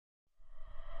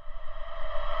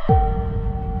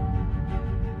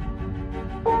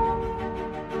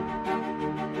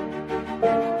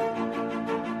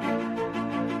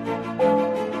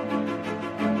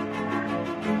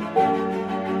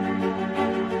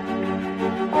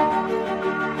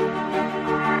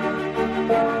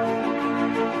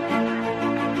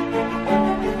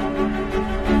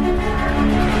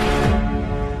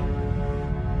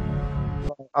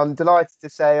I'm delighted to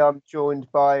say I'm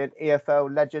joined by an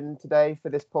EFL legend today for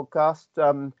this podcast.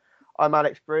 I'm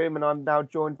Alex Broom, and I'm now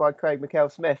joined by Craig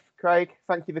McHale-Smith. Craig,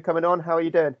 thank you for coming on. How are you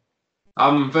doing?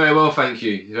 I'm very well, thank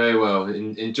you. Very well.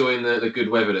 Enjoying the good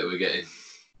weather that we're getting.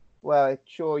 Well,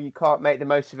 sure, you can't make the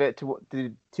most of it to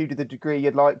the degree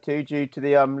you'd like to due to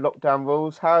the lockdown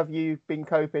rules. How have you been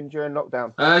coping during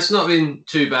lockdown? It's not been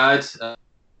too bad.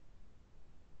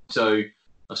 So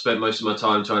I've spent most of my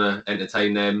time trying to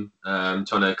entertain them, trying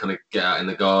to kind of get out in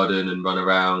the garden and run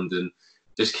around and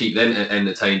just keep them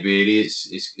entertained. Really,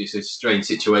 it's a strange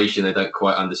situation. They don't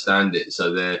quite understand it,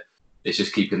 so it's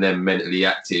just keeping them mentally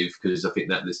active, because I think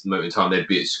that this moment in time they'd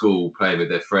be at school playing with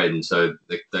their friends, so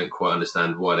they don't quite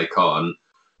understand why they can't.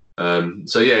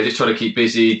 So yeah, just trying to keep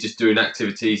busy, just doing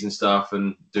activities and stuff,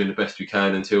 and doing the best we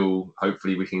can until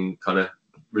hopefully we can kind of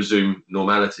resume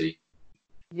normality.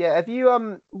 Yeah,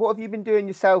 what have you been doing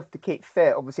yourself to keep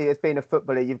fit? Obviously, as being a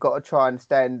footballer, you've got to try and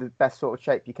stay in the best sort of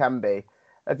shape you can be.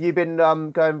 Have you been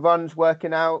going runs,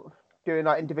 working out, doing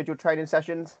like individual training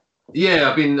sessions? Yeah,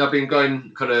 I've been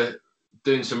going kind of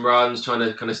doing some runs, trying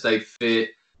to kind of stay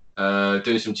fit,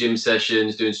 doing some gym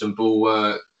sessions, doing some ball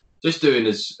work, just doing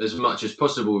as much as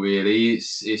possible. Really,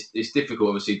 it's difficult.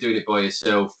 Obviously, doing it by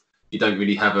yourself, you don't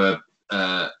really have a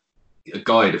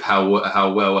guide of how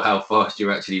well or how fast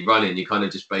you're actually running. You're kind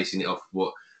of just basing it off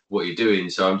what you're doing.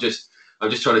 So I'm just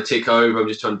trying to tick over. I'm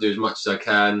just trying to do as much as I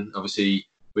can. Obviously,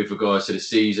 with regards to the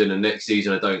season and next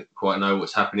season, I don't quite know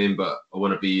what's happening, but I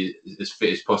want to be as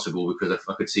fit as possible, because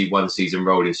I could see one season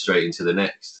rolling straight into the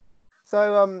next.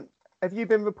 So have you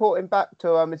been reporting back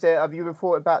to have you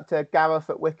reported back to Gareth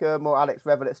at Wycombe or Alex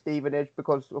Revel at Stevenage?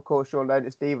 Because of course you're known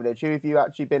at Stevenage. Who have you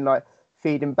actually been like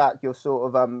feeding back your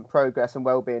sort of progress and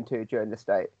well-being to during the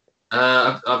state?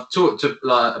 I've talked to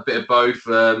like a bit of both.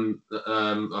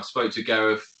 I spoke to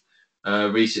Gareth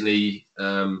recently,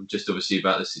 just obviously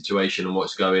about the situation and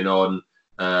what's going on.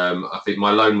 I think my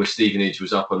loan with Stevenage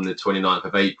was up on the 29th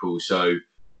of April, so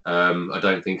I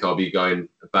don't think I'll be going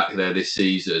back there this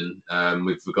season.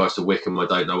 With regards to Wycombe, I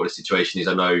don't know what the situation is.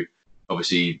 I know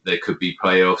obviously there could be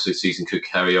playoffs, the season could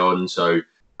carry on, so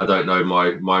I don't know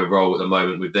my role at the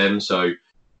moment with them. So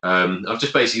I've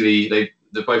just basically,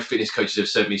 the both fitness coaches have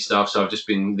sent me stuff, so I've just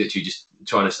been literally just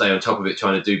trying to stay on top of it,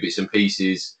 trying to do bits and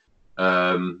pieces.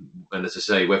 And as I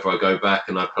say, whether I go back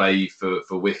and I play for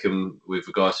Wycombe with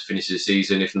regards to finishing the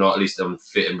season, if not, at least I'm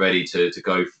fit and ready to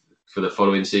go for the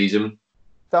following season.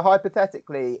 So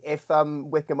hypothetically, if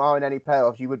Wycombe are in any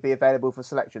playoffs, you would be available for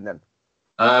selection then?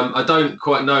 I don't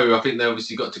quite know. I think they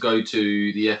obviously got to go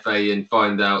to the FA and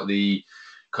find out the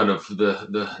kind of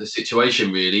the situation,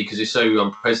 really, because it's so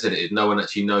unprecedented. No one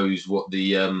actually knows what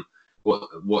the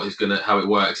what is going to, how it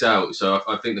works out. So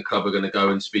I think the club are going to go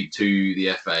and speak to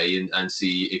the FA and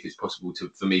see if it's possible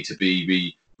for me to be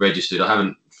re-registered. I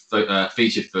haven't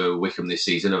featured for Wycombe this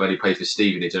season. I've only played for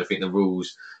Stevenage. I think the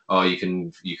rules are you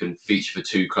can feature for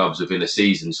two clubs within a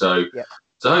season. So yeah.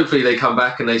 So hopefully they come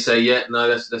back and they say, yeah, no,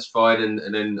 that's fine,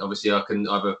 and then obviously I can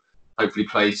either hopefully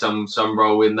play some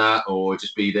role in that, or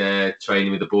just be there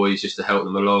training with the boys just to help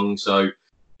them along. So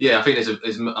yeah, I think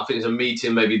there's a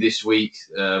meeting maybe this week,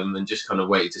 and just kind of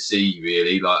waiting to see,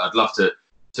 really. Like, I'd love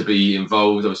to be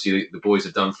involved. Obviously the boys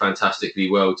have done fantastically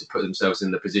well to put themselves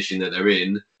in the position that they're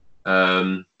in,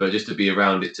 but just to be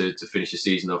around it to finish the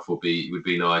season off would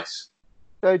be nice.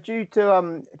 So due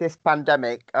to this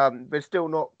pandemic, we're still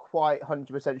not quite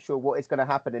 100% sure what is going to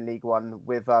happen in League One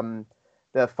with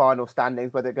the final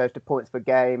standings, whether it goes to points per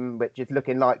game, which is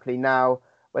looking likely now,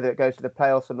 whether it goes to the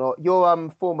playoffs or not.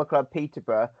 Your former club,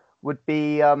 Peterborough, would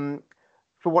be, for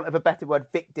want of a better word,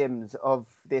 victims of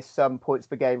this points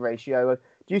per game ratio.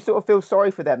 Do you sort of feel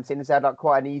sorry for them, since they had like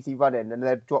quite an easy run in and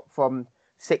they've dropped from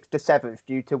 6th to 7th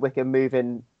due to Wycombe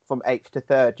moving from 8th to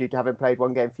 3rd due to having played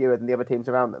one game fewer than the other teams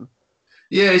around them?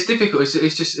 Yeah, it's difficult.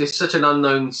 It's such an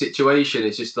unknown situation.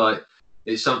 It's just like,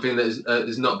 it's something that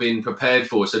has not been prepared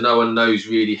for. So no one knows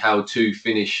really how to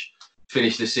finish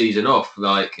the season off.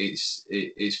 Like, it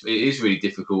is really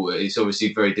difficult. It's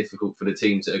obviously very difficult for the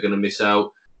teams that are going to miss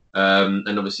out.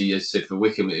 And obviously, as I said, for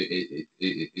Wycombe,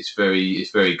 it's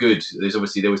very good.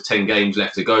 There was 10 games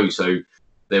left to go, so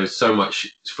there was so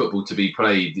much football to be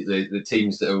played. The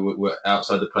teams that were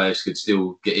outside the playoffs could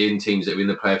still get in. Teams that were in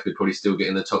the playoffs could probably still get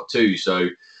in the top two. So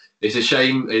it's a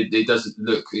shame. It does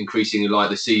look increasingly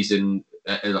like the season,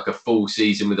 like a full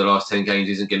season with the last 10 games,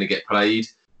 isn't going to get played.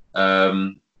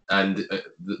 And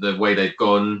the way they've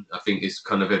gone, I think it's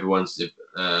kind of everyone's,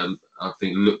 I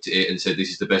think, looked at it and said this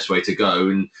is the best way to go.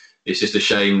 And it's just a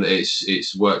shame that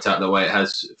it's worked out the way it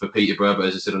has for Peterborough. But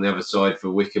as I said, on the other side,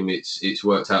 for Wycombe, it's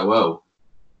worked out well.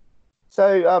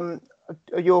 So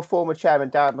your former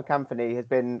chairman, Darren McAnthony, has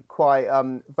been quite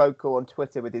vocal on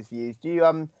Twitter with his views. Do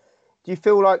you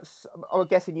feel like, I'm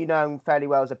guessing you know him fairly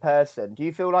well as a person, do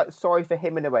you feel like sorry for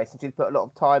him in a way, since he's put a lot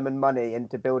of time and money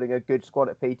into building a good squad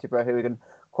at Peterborough who can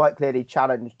quite clearly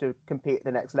challenge to compete at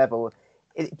the next level?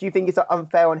 Do you think it's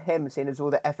unfair on him, seeing as all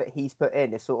the effort he's put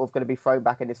in is sort of going to be thrown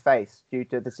back in his face due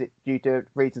to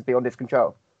reasons beyond his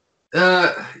control?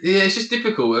 Yeah, it's just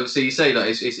difficult. Obviously, you say that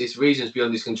it's reasons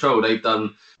beyond his control. They've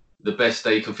done the best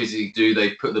they can physically do.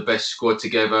 They've put the best squad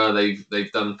together.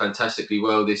 They've done fantastically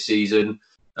well this season.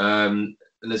 And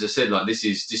as I said, like this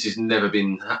has never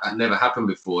happened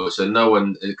before. So no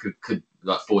one could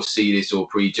like foresee this or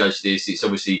prejudge this.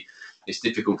 It's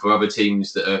difficult for other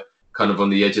teams that are kind of on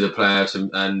the edge of the playoffs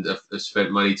and have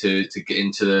spent money to get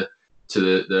into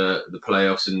the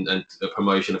playoffs and a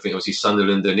promotion. I think obviously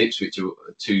Sunderland and Ipswich are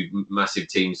two massive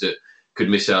teams that could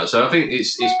miss out. So I think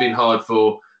it's been hard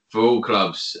for all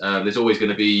clubs. There's always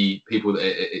going to be people that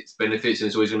it benefits, and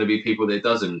there's always going to be people that it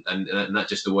doesn't, and that's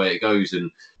just the way it goes. And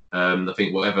I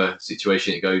think whatever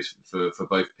situation it goes for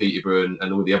both Peterborough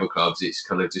and all the other clubs, it's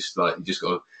kind of just like you just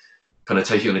got to kind of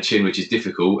take it on the chin, which is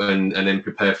difficult, and then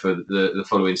prepare for the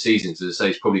following seasons. As I say,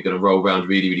 it's probably going to roll around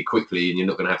really, really quickly, and you're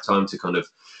not going to have time to kind of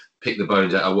pick the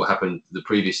bones out of what happened the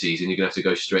previous season. You're going to have to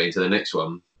go straight into the next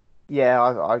one. Yeah,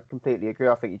 I completely agree.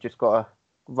 I think you just got to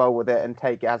roll with it and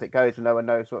take it as it goes, and no one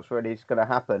knows what's really going to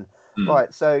happen.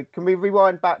 Right, so can we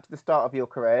rewind back to the start of your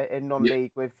career in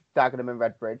non-league with Dagenham and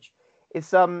Redbridge?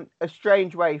 It's a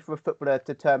strange way for a footballer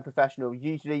to turn professional.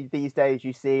 Usually these days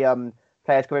you see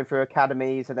players coming through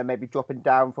academies and then maybe dropping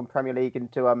down from Premier League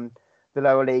into the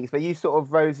lower leagues, but you sort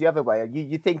of rose the other way.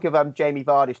 You think of Jamie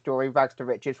Vardy's story, rags to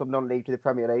riches from non-league to the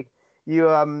Premier League. You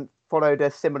followed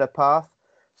a similar path,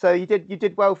 so you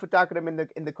did well for Dagenham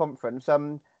in the conference.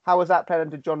 How was that playing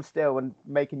under John Still and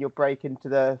making your break into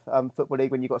the Football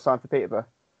League when you got signed for Peterborough?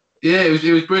 Yeah, it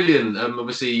was brilliant.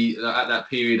 Obviously, at that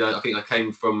period, I think I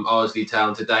came from Ardsley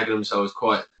Town to Dagenham, so I was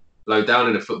quite low down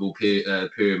in the football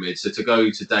pyramid. So to go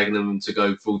to Dagenham and to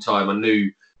go full time, I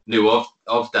knew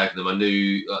of Dagenham. I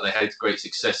knew they had great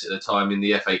success at the time in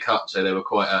the FA Cup, so they were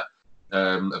quite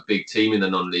a big team in the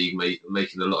non-league,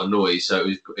 making a lot of noise. So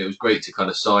it was great to kind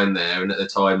of sign there. And at the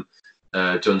time,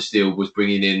 John Still was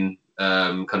bringing in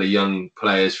kind of young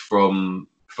players from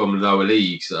lower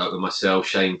leagues, like myself,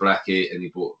 Shane Blackett, and he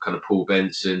brought kind of Paul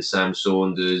Benson, Sam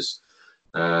Saunders,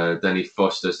 Danny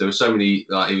Foster. So there were so many.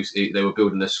 They were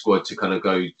building a squad to kind of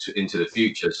go into the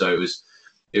future. So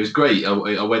it was great.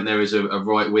 I went there as a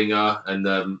right winger,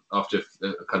 and after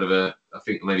I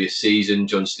think maybe a season,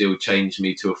 John Still changed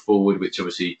me to a forward, which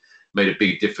obviously made a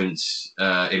big difference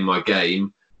in my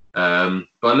game. But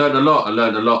I learned a lot. I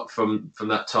learned a lot from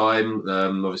that time.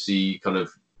 Obviously, kind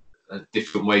of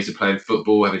different ways of playing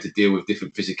football, having to deal with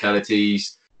different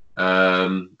physicalities,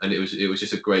 and it was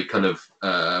just a great kind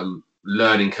of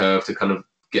learning curve to kind of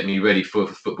get me ready for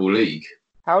the Football League.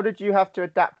 How did you have to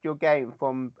adapt your game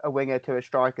from a winger to a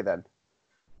striker then?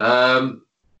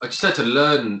 I just had to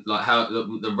learn like how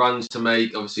the runs to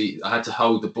make. Obviously, I had to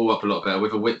hold the ball up a lot better.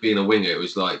 With being a winger, it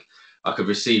was like I could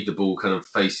receive the ball kind of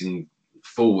facing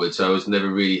forward, so I was never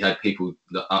really had people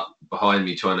up behind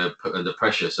me trying to put under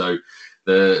pressure. So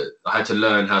I had to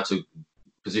learn how to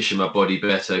position my body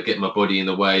better, get my body in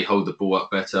the way, hold the ball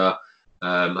up better.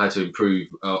 I had to improve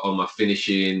on my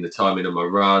finishing, the timing of my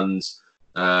runs.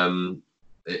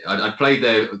 I played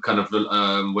there kind of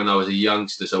when I was a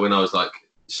youngster. So when I was like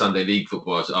Sunday League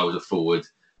football, I was a forward,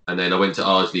 and then I went to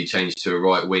Ardsley, changed to a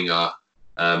right winger,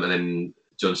 and then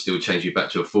John Still changed me back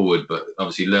to a forward. But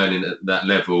obviously, learning at that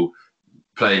level,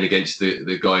 playing against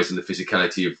the guys and the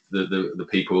physicality of the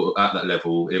people at that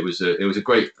level, it was a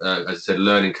great, as I said,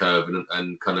 learning curve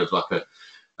and kind of like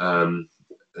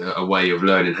a way of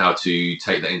learning how to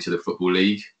take that into the Football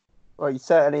League. Well, you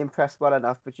certainly impressed well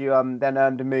enough, but you then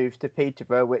earned a move to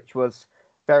Peterborough, which was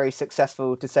very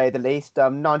successful to say the least.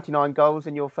 99 goals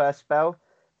in your first spell,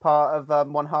 part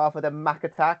of one half of the Mac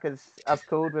Attack, as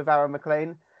called, with Aaron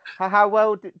McLean. How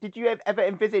well did you ever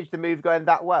envisage the move going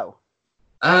that well?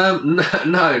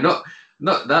 No,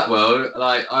 not that well.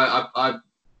 Like I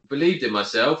believed in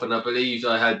myself, and I believed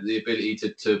I had the ability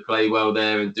to play well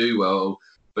there and do well.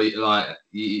 But like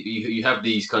you have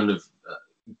these kind of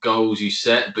goals you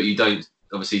set, but you don't.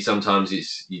 Obviously,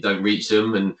 sometimes you don't reach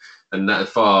them, and that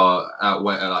far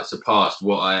surpassed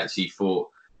what I actually thought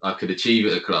I could achieve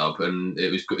at the club. And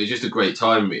it was just a great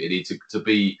time really to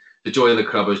join the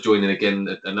club. I was joining again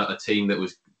another team that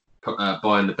was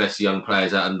buying the best young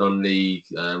players out of non-league.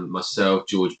 Myself,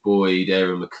 George Boyd,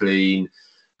 Aaron McLean.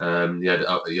 You had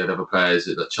other players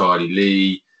like Charlie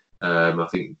Lee. I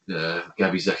think Gabi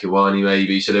Zakiwani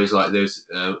maybe. So there was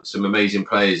some amazing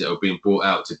players that were being brought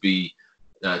out to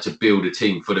build a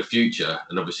team for the future.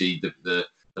 And obviously the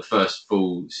first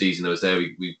full season I was there,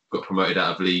 we got promoted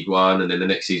out of League One, and then the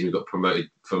next season we got promoted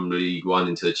from League One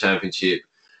into the Championship.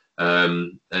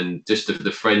 And just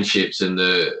the friendships and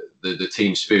the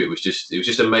team spirit was just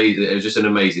amazing. It was just an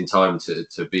amazing time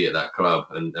to be at that club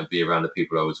and be around the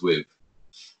people I was with.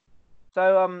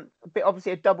 So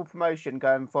obviously a double promotion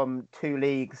going from 2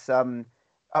 leagues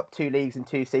up 2 leagues in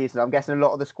 2 seasons. I'm guessing a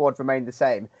lot of the squad remained the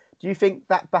same. Do you think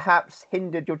that perhaps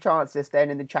hindered your chances of staying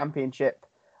in the Championship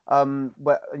in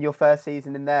your first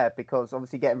season in there? Because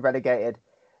obviously getting relegated,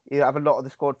 you have a lot of the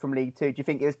squad from League Two. Do you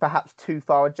think it was perhaps too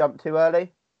far a jump too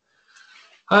early?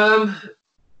 I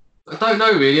don't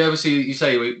know really. Obviously, you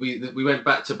say we went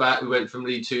back to back. We went from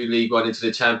League Two, League One into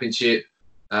the Championship.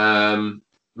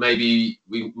 Maybe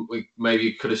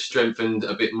we could have strengthened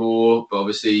a bit more, but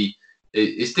obviously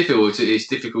it's difficult. It's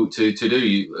difficult to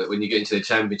do when you get into the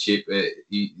Championship.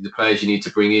 The players you need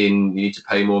to bring in, you need to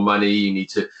pay more money, you need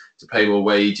to pay more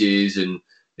wages, and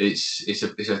it's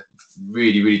a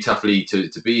really, really tough league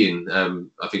to be in.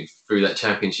 I think through that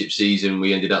Championship season,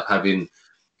 we ended up having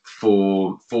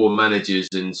four managers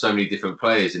and so many different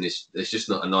players, and it's just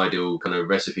not an ideal kind of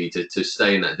recipe to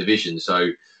stay in that division.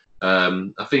 So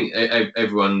I think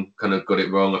everyone kind of got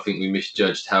it wrong. I think we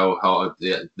misjudged how hard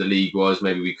the league was.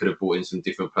 Maybe we could have brought in some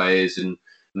different players, and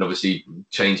obviously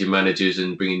changing managers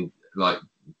and bringing like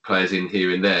players in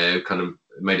here and there kind of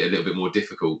made it a little bit more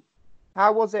difficult.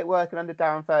 How was it working under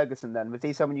Darren Ferguson then? Was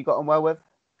he someone you got on well with?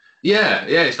 Yeah,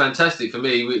 it's fantastic for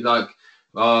me.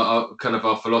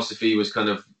 Our philosophy was kind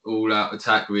of all out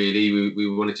attack really. We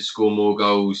wanted to score more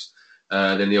goals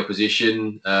than the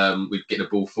opposition. We'd get the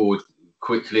ball forward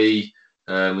quickly.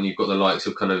 When you've got the likes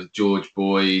of kind of George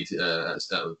Boyd, at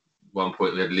one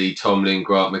point we had Lee Tomlin,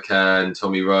 Grant McCann,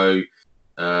 Tommy Rowe,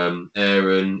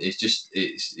 Aaron.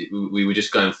 We were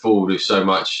just going forward with so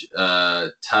much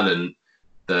talent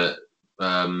that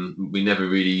we never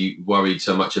really worried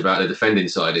so much about the defending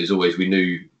side. It was always, we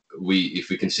knew if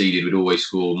we conceded, we'd always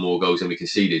score more goals than we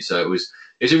conceded. So it was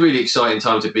a really exciting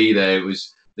time to be there. It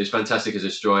was fantastic as a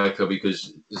striker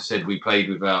because, as I said, we played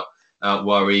without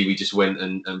worry. We just went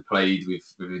and played with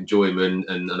enjoyment,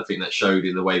 and I think that showed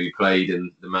in the way we played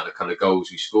and the amount of kind of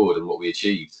goals we scored and what we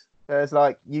achieved. So it's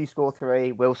like you score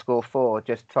 3, we'll score 4.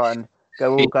 Just try and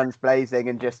go all guns blazing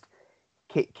and just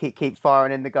keep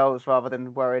firing in the goals rather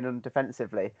than worrying them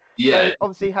defensively. Yeah. So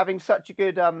obviously, having such a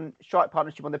good strike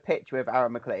partnership on the pitch with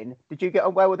Aaron McLean, did you get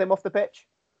on well with him off the pitch?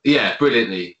 Yeah,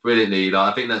 brilliantly. Like,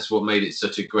 I think that's what made it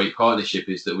such a great partnership,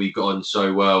 is that we got on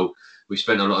so well. We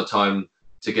spent a lot of time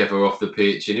together off the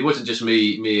pitch, and it wasn't just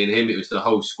me and him. It was the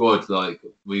whole squad. Like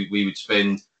we'd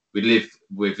live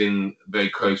within very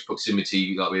close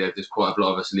proximity. Like there's quite a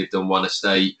lot of us lived on one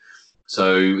estate.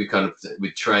 So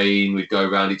we'd train, we'd go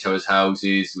around each other's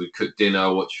houses, we'd cook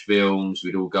dinner, watch films,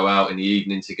 we'd all go out in the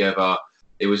evening together.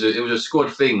 It was a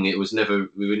squad thing. We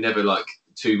were never like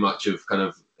too much of kind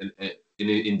of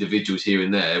individuals here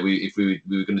and there. If we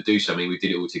were going to do something, we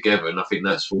did it all together. And I think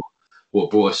that's what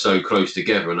brought us so close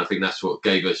together. And I think that's what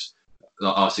gave us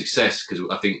our success, because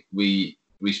I think we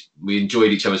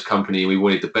enjoyed each other's company and we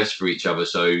wanted the best for each other.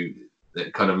 So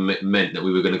that kind of meant that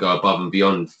we were going to go above and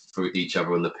beyond for each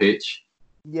other on the pitch.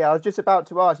 Yeah, I was just about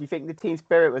to ask, you think the team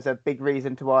spirit was a big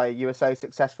reason to why you were so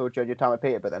successful during your time at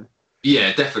Peterborough then?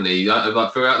 Yeah, definitely.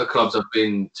 Like throughout the clubs I've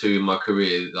been to in my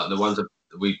career, like the ones that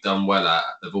we've done well at,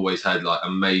 they've always had like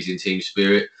amazing team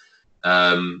spirit.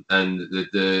 And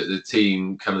the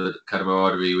team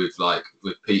camaraderie with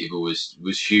Peterborough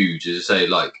was huge. As I say,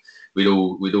 like we'd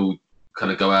all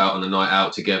kind of go out on a night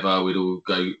out together. We'd all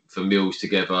go for meals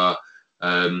together.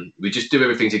 We just do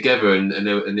everything together, and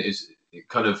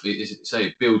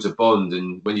it builds a bond.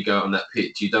 And when you go out on that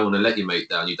pitch, you don't want to let your mate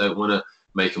down. You don't want to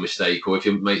make a mistake, or if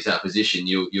your mate's out of position,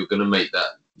 you're going to make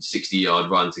that 60-yard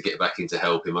run to get back in to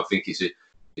help him. I think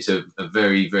it's a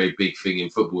very, very big thing in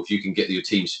football. If you can get your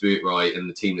team spirit right and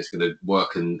the team that's going to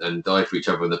work and die for each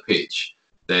other on the pitch,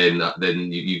 then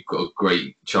you've got a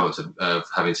great chance of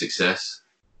having success.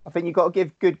 I think you've got to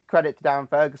give good credit to Darren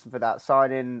Ferguson for that,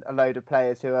 signing a load of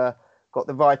players who are got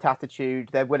the right attitude.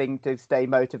 They're willing to stay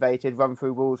motivated, run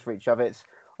through walls for each other. It's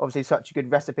obviously such a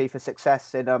good recipe for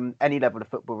success in any level of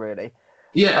football, really.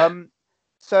 Yeah.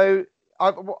 So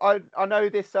I know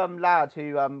this lad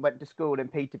who went to school in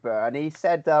Peterborough, and he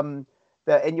said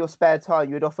that in your spare time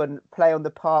you would often play on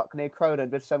the park near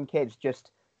Crowland with some kids, just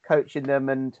coaching them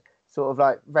and sort of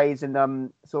like raising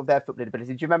sort of their football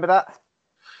ability. Do you remember that?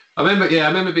 I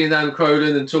remember being down in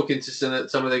Crowland and talking to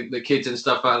some of the kids and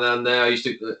stuff out down there. I used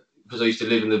to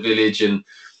live in the village, and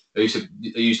I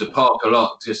used the park a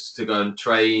lot just to go and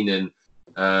train, and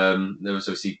there was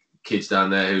obviously kids down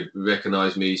there who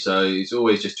recognised me, so it's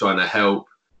always just trying to help.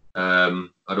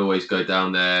 I'd always go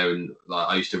down there, and like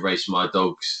I used to race my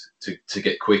dogs to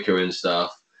get quicker and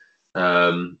stuff.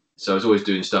 So I was always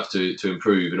doing stuff to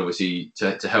improve, and obviously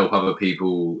to help other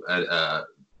people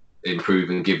improve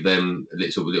and give them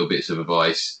little bits of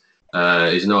advice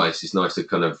is nice. It's nice to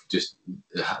kind of just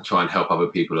try and help other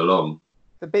people along.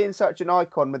 For being such an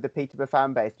icon with the Peterborough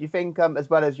fan base, do you think, as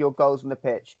well as your goals on the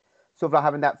pitch, sort of like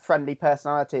having that friendly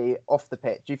personality off the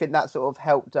pitch, do you think that sort of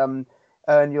helped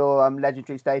earn your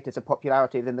legendary status and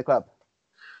popularity within the club?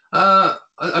 I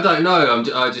don't know.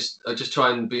 I just try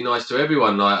and be nice to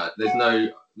everyone. Like, there's no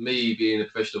me being a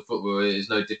professional footballer is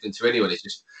no different to anyone.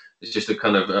 It's just a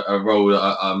kind of a role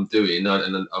that I'm doing,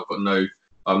 and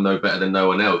I'm no better than no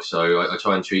one else. So I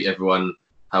try and treat everyone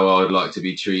how I would like to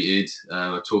be treated.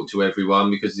 I talk to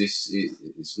everyone because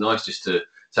it's nice just to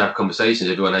have conversations.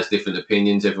 Everyone has different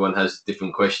opinions. Everyone has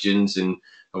different questions, and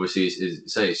obviously,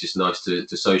 it's just nice to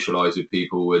socialise with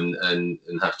people and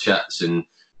have chats. And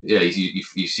yeah,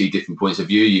 you see different points of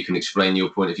view. You can explain your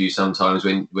point of view sometimes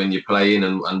when you're playing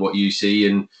and what you see.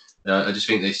 And I just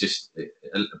think it's just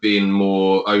being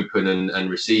more open and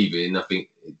receiving. I think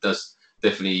it does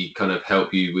definitely kind of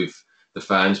help you with the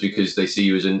fans because they see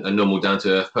you as a normal,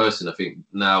 down-to-earth person. I think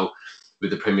now with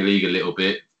the Premier League a little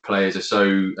bit, players are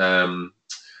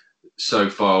so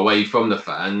far away from the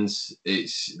fans.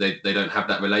 They don't have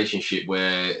that relationship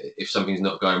where if something's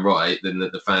not going right, then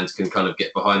the fans can kind of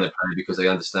get behind the player because they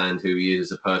understand who he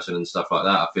is as a person and stuff like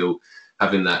that. I feel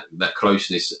having that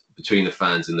closeness between the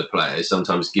fans and the players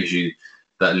sometimes gives you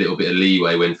that little bit of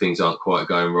leeway when things aren't quite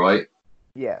going right.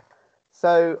 Yeah.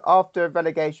 So after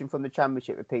relegation from the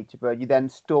Championship with Peterborough, you then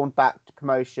stormed back to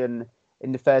promotion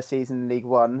in the first season in League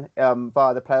One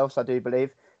via the playoffs, I do believe.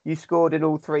 You scored in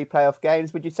all 3 playoff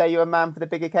games. Would you say you're a man for the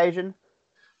big occasion?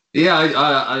 Yeah,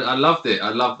 I loved it. I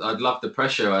loved the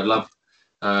pressure. I loved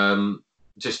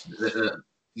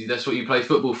that's what you play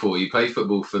football for. You play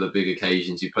football for the big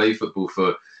occasions. You play football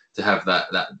to have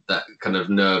that kind of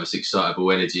nervous,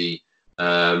 excitable energy.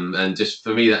 And just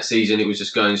for me that season, it was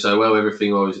just going so well.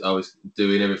 Everything I was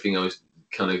doing, everything I was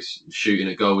kind of shooting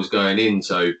at goal was going in.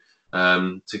 So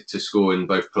to score in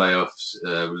both playoffs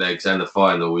legs and the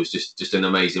final was just an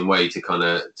amazing way to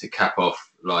cap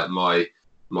off like my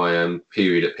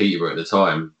period at Peterborough at the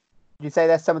time. Would you say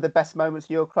that's some of the best moments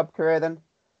of your club career then?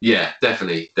 Yeah,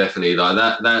 definitely. Like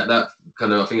that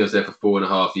kind of, I think I was there for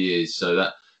 4.5 years. So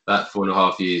that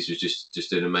 4.5 years was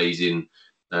just an amazing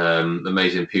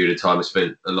period of time. I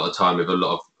spent a lot of time with a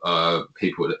lot of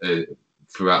people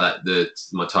throughout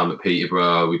my time at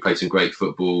Peterborough. We played some great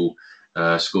football.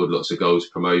 Scored lots of goals,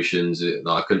 promotions.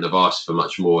 I couldn't have asked for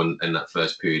much more in that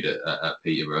first period at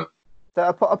Peterborough.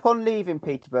 So upon leaving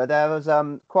Peterborough, there was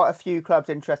quite a few clubs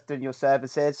interested in your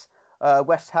services.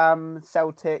 West Ham,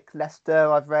 Celtic,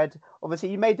 Leicester, I've read. Obviously,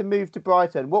 you made the move to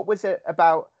Brighton. What was it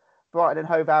about Brighton and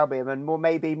Hove Albion, and more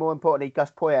importantly,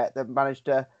 Gus Poyet, that managed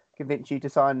to convince you to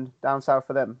sign down south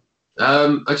for them?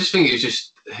 I just think it was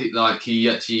just like he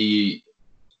actually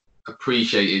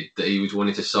appreciated that he was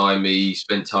wanting to sign me. He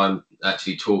spent time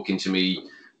actually talking to me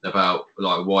about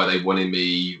like why they wanted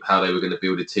me, how they were going to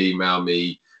build a team around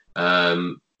me.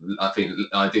 I think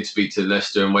I did speak to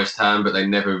Leicester and West Ham, but they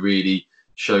never really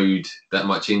showed that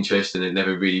much interest, and it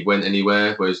never really went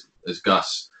anywhere. Whereas as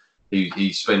Gus,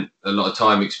 he spent a lot of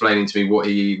time explaining to me what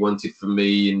he wanted from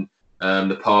me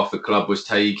and the path the club was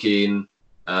taking.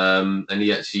 And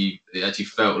he actually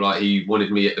felt like he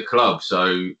wanted me at the club.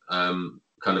 So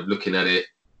kind of looking at it,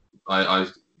 I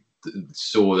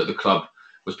saw that the club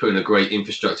was putting a great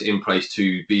infrastructure in place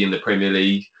to be in the Premier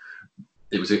League.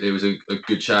 It was a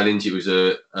good challenge. It was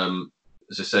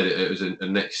as I said, it was a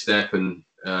next step, and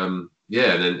and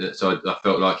then so I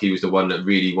felt like he was the one that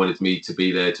really wanted me to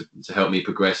be there to help me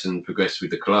progress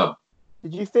with the club.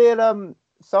 Did you feel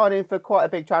signing for quite a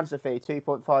big transfer fee,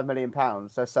 £2.5 million?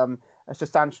 That's a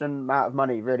substantial amount of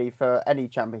money, really, for any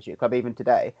Championship club, even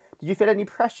today. Did you feel any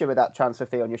pressure with that transfer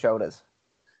fee on your shoulders?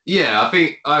 Yeah, I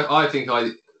think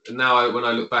now when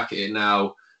I look back at it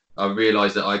now, I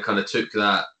realise that I kind of took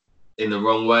that in the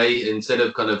wrong way. Instead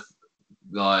of kind of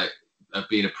like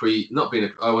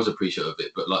I was appreciative of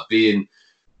it, but like being,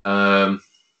 I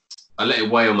let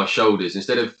it weigh on my shoulders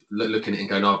instead of looking at it and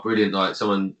going, oh, brilliant, like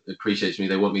someone appreciates me,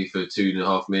 they want me for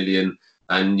 $2.5 million,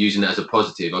 and using that as a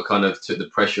positive. I kind of took the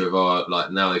pressure of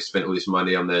now they've spent all this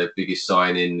money, I'm their biggest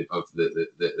signing of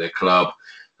their club.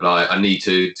 Like I need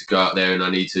to go out there and I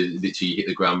need to literally hit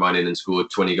the ground running and score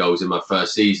 20 goals in my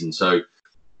first season. So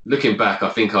looking back, I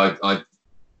think I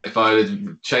if I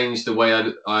had changed the way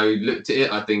I looked at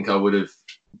it, I think I would have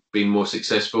been more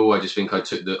successful. I just think I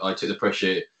took the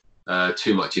pressure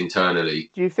too much internally.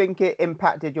 Do you think it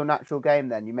impacted your natural game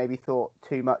then? You maybe thought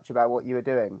too much about what you were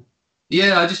doing?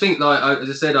 Yeah, I just think as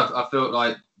I said, I felt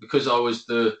like because I was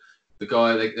the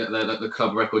guy the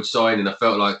club record signing, I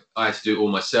felt like I had to do it all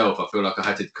myself. I feel like I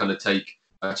had to kind of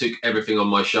I took everything on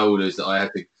my shoulders, that I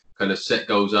had to kind of set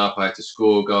goals up, I had to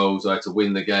score goals, I had to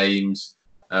win the games.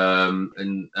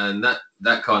 And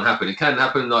that can't happen. It can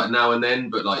happen like now and then,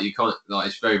 but like you can't. Like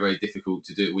it's very, very difficult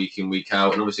to do it week in, week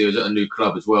out. And obviously, I was at a new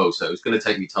club as well, so it was going to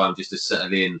take me time just to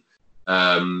settle in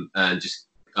and just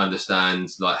understand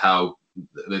like how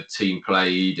the team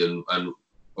played and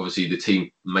obviously the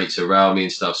teammates around me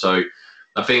and stuff. So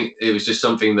I think it was just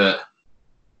something that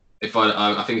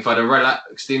I think if I'd have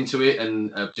relaxed into it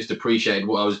and just appreciated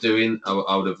what I was doing,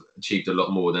 I would have achieved a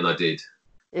lot more than I did.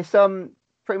 It's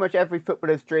pretty much every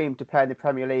footballer's dream to play in the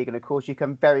Premier League, and of course you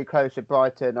come very close at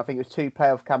Brighton. I think it was 2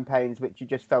 playoff campaigns which you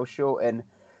just fell short in.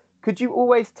 Could you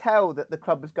always tell that the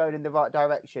club was going in the right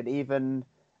direction, even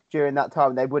during that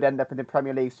time? They would end up in the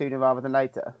Premier League sooner rather than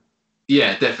later.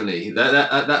 Yeah, definitely.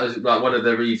 That was like one of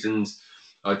the reasons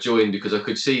I joined, because I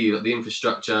could see like, the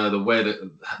infrastructure, the way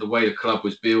the club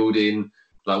was building,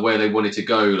 like where they wanted to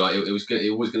go. Like it was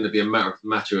going to be a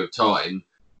matter of time.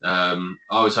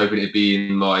 I was hoping it'd be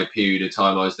in my period of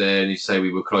time I was there, and you say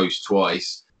we were close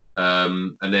twice.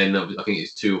 And then I think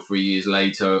it's 2 or 3 years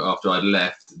later after I'd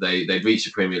left, they'd reached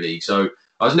the Premier League. So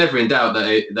I was never in doubt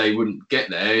that they wouldn't get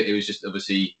there. It was just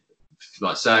obviously,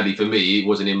 like sadly for me, it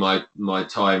wasn't in my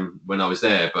time when I was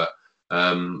there. But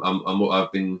I'm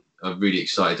really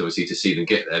excited obviously to see them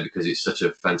get there, because it's such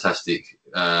a fantastic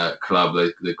club.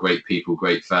 They're great people,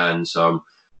 great fans. So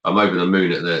I'm over the moon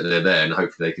that they're there, and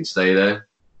hopefully they can stay there.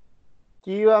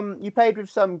 Do you played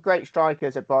with some great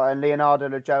strikers at Brighton? Leonardo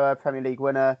Ulloa, Premier League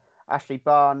winner, Ashley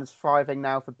Barnes, thriving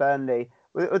now for Burnley.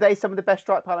 Were they some of the best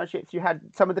strike partnerships you had?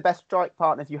 Some of the best strike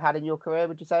partners you had in your career?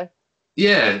 Would you say?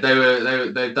 Yeah,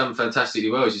 they've done fantastically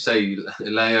well, as you say.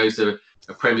 Leo's a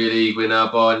Premier League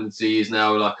winner. Barnes is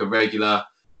now like a regular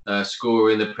scorer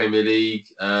in the Premier League.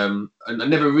 And I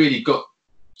never really got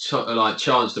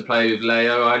chance to play with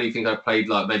Leo. I only think I played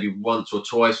like maybe once or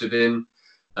twice with him,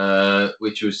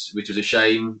 which was a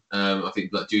shame. I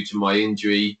think like due to my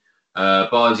injury.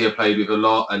 Barnsley I played with a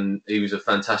lot, and he was a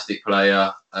fantastic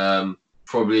player.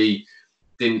 Probably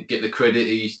didn't get the credit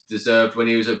he deserved when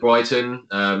he was at Brighton.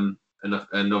 And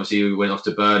obviously he went off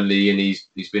to Burnley, and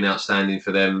he's been outstanding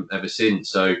for them ever since.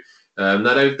 So no,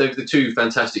 they're the 2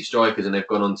 fantastic strikers, and they've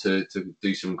gone on to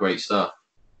do some great stuff.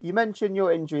 You mentioned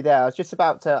your injury there. I was just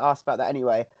about to ask about that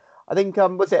anyway. I think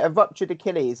was it a ruptured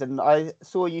Achilles? And I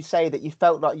saw you say that you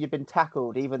felt like you'd been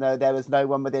tackled, even though there was no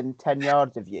one within 10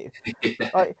 yards of you.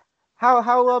 Yeah. Like, how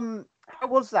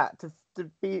was that to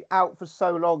be out for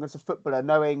so long as a footballer,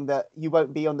 knowing that you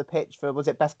won't be on the pitch for, was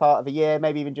it best part of a year,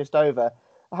 maybe even just over?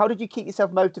 How did you keep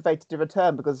yourself motivated to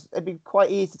return? Because it'd be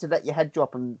quite easy to let your head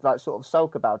drop and like sort of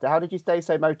sulk about it. How did you stay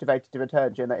so motivated to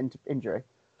return during that injury?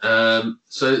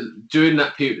 So during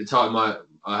that period of time,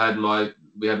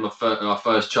 we had our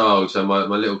first child, so my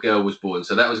little girl was born.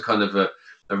 So that was kind of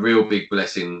a real big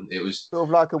blessing. It was sort of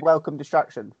like a welcome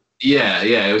distraction. Yeah.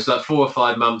 It was like 4 or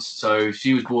 5 months. So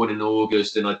she was born in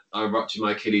August, and I ruptured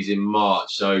my Achilles in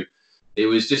March. So it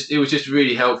was just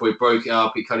really helpful. It broke it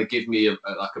up. It kind of gave me a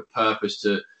purpose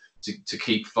to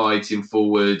keep fighting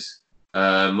forward.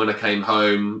 When I came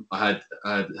home, I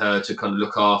had her to kind of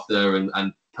look after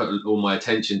and put all my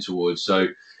attention towards. So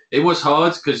it was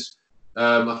hard, because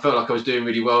I felt like I was doing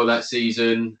really well that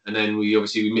season, and then we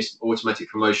missed automatic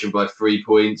promotion by 3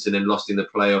 points, and then lost in the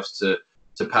playoffs to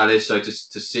Palace. So to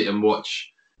sit and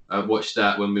watch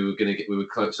that when we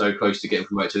were so close to getting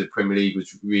promoted to the Premier League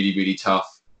was really, really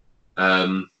tough.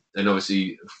 And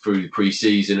obviously through the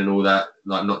pre-season and all that,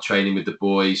 like not training with the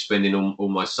boys, spending all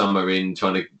my summer in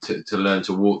trying to learn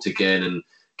to walk again and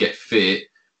get fit.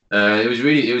 It was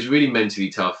really mentally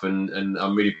tough, and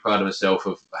I'm really proud of myself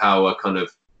of how I kind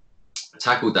of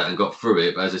tackled that and got through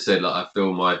it. But as I said, like I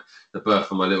feel the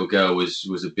birth of my little girl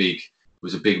was a big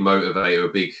motivator,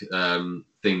 a big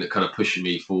thing that kind of pushed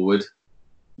me forward.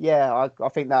 Yeah, I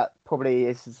think that probably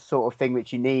is the sort of thing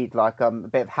which you need, like a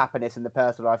bit of happiness in the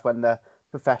personal life when the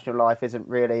professional life isn't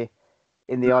really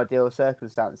in the ideal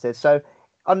circumstances. So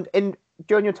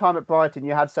during your time at Brighton,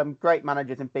 you had some great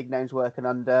managers and big names working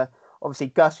under. Obviously,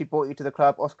 Gus, who brought you to the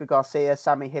club, Oscar Garcia,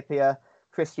 Sami Hyypiä,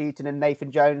 Chris Hughton and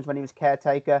Nathan Jones when he was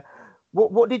caretaker.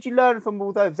 What did you learn from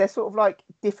all those? They're sort of like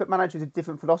different managers with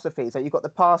different philosophies. So you've got the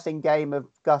passing game of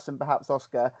Gus and perhaps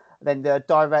Oscar, and then the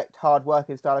direct,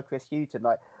 hard-working style of Chris Hughton.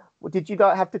 Like, Did you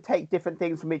not have to take different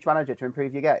things from each manager to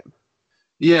improve your game?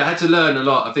 Yeah, I had to learn a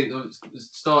lot. I think it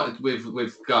started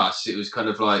with Gus. It was kind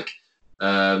of like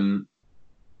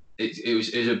it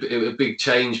was a big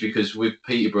change, because with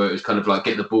Peterborough it was kind of like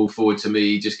get the ball forward to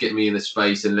me, just get me in the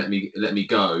space and let me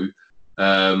go.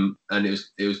 And it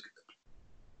was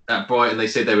at Brighton they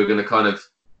said they were going to kind of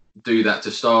do that to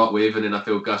start with, and then I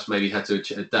feel Gus maybe had to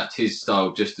adapt his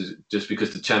style just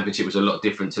because the Championship was a lot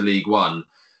different to League One.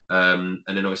 And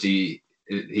then obviously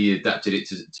he adapted it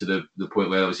to the point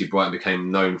where obviously Brighton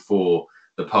became known for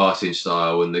the passing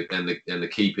style and the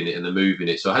keeping it and the moving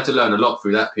it. So I had to learn a lot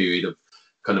through that period of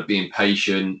kind of being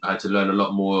patient. I had to learn a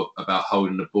lot more about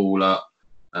holding the ball up,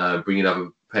 bringing other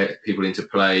people into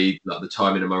play, like the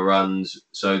timing of my runs.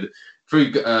 So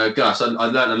through Gus, I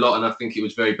learned a lot, and I think it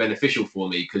was very beneficial for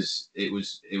me, because it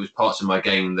was parts of my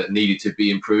game that needed to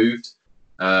be improved.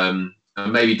 I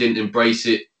maybe didn't embrace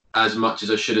it as much as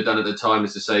I should have done at the time,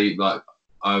 as to say, like,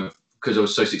 because I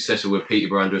was so successful with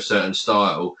Peterborough under a certain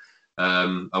style,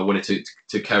 I wanted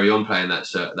to carry on playing that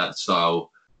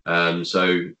style.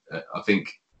 So I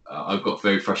think I got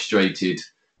very frustrated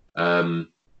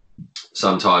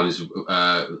sometimes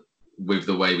with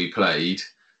the way we played.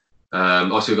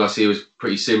 Oscar Garcia was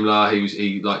pretty similar.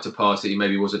 He liked to pass it. He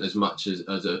maybe wasn't as much as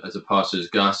a passer as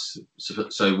Gus.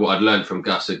 So what I'd learned from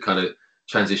Gus had kind of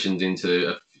transitioned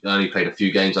into. I only played a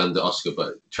few games under Oscar,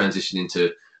 but transitioned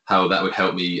into how that would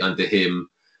help me under him.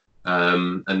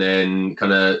 And then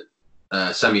kind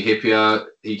of Sami Hyypiä,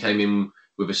 he came in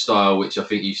with a style which I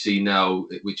think you see now,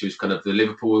 which was kind of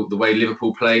the way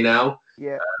Liverpool play now.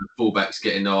 Yeah. Fullbacks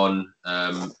getting on,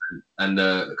 and kind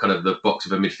of the box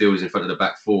of a midfielders in front of the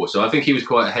back four. So I think he was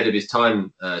quite ahead of his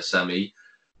time, Sami.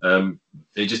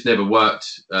 It just never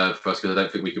worked for us, because I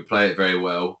don't think we could play it very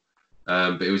well.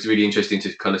 But it was really interesting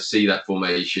to kind of see that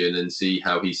formation and see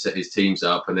how he set his teams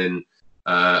up. And then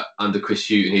under Chris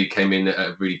Hughton, he came in at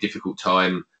a really difficult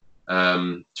time,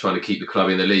 trying to keep the club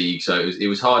in the league. So it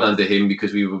was hard under him,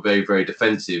 because we were very, very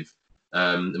defensive.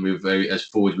 And we were as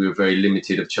forwards, we were very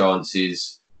limited of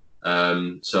chances.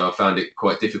 So I found it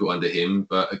quite difficult under him.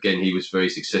 But again, he was very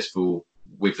successful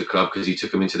with the club, because he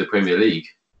took them into the Premier League.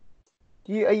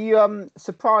 Are you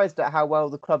surprised at how well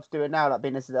the club's doing now, like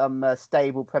being a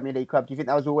stable Premier League club? Do you think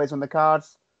that was always on the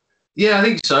cards? Yeah, I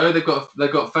think so. They've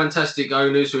got fantastic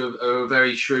owners who are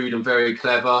very shrewd and very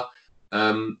clever.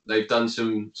 They've done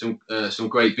some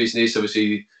great business.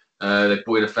 Obviously, they've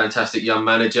brought in a fantastic young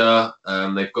manager.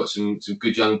 They've got some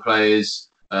good young players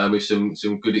with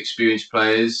some good experienced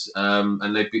players,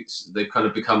 and they've kind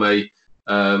of become a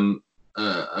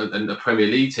Premier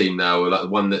League team now, like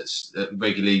one that's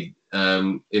regularly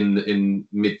in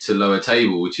mid to lower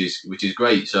table, which is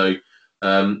great. So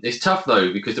it's tough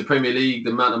though, because the Premier League,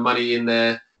 the amount of money in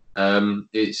there,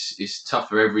 it's tough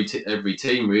for every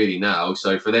team really now.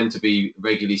 So for them to be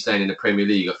regularly staying in the Premier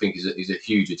League, I think is a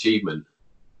huge achievement.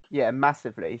 Yeah,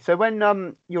 massively. So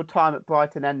when your time at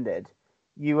Brighton ended,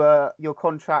 you were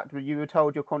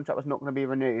told your contract was not going to be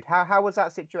renewed. How was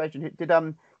that situation? Did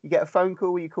you get a phone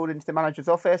call? Were you called into the manager's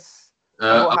office?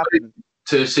 What happened?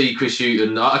 To see Chris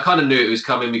Hughton, I kind of knew it was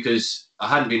coming, because I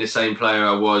hadn't been the same player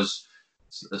I was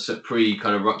pre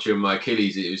kind of rupturing my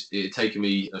Achilles. It had taken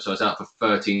me, so I was out for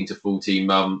 13 to 14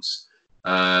 months.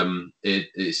 It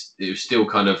was still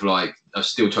kind of like I was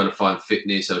still trying to find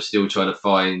fitness. I was still trying to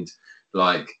find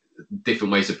like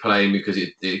different ways of playing, because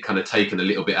it kind of taken a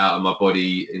little bit out of my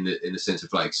body in the sense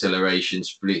of like acceleration,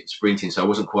 sprinting. So I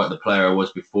wasn't quite the player I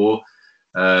was before.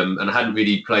 And I hadn't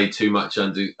really played too much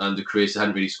under Chris. I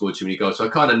hadn't really scored too many goals, so I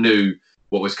kind of knew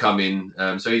what was coming.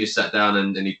 So he just sat down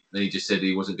and he just said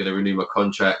he wasn't going to renew my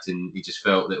contract, and he just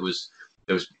felt that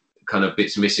there was kind of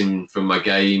bits missing from my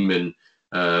game,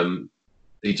 and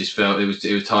he just felt it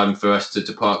was time for us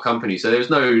to part company. So there was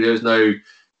no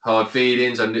hard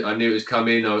feelings. I knew it was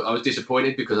coming. I was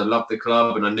disappointed, because I loved the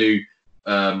club and I knew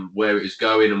where it was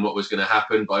going and what was going to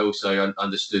happen, but I also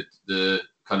understood the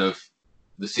kind of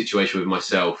the situation with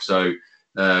myself. So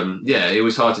it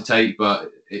was hard to take,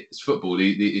 but it's football.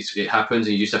 It happens,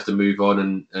 and you just have to move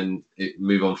on and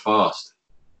move on fast.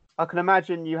 I can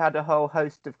imagine you had a whole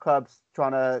host of clubs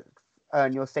trying to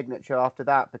earn your signature after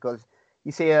that, because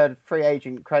you see a free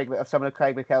agent of someone of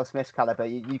Craig McHale-Smith's caliber,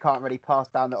 you can't really pass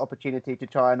down the opportunity to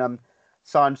try and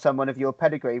sign someone of your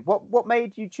pedigree. What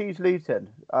made you choose Luton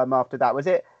after that? Was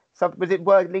it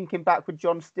worth linking back with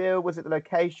John Steele? Was it the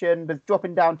location? Was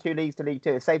dropping down 2 leagues to League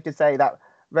Two? It's safe to say that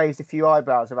raised a few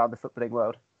eyebrows around the footballing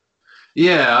world.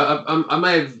 Yeah, I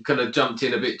may have kind of jumped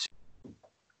in a bit.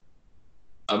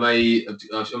 I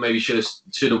maybe should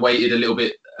have waited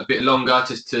a bit longer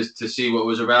to see what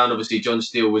was around. Obviously, John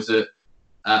Steele was at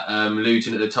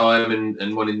Luton at the time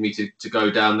and wanted me to go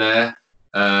down there.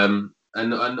 And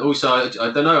also, I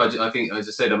don't know. I think, as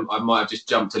I said, I might have just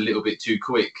jumped a little bit too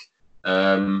quick.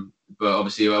 But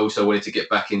obviously, I also wanted to get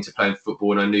back into playing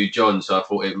football, and I knew John, so I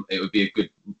thought it would be a good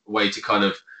way to kind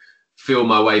of feel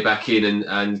my way back in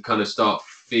and kind of start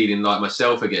feeling like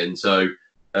myself again. So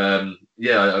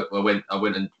yeah, I went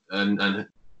and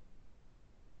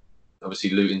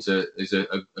obviously Luton's is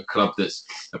a club that's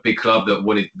a big club that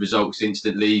wanted results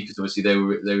instantly, because obviously they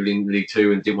were in League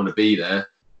Two and didn't want to be there.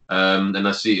 And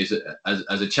I see it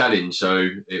as a challenge. So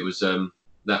it was that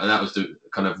was the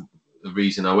kind of the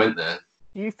reason I went there.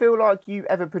 Do you feel like you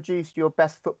ever produced your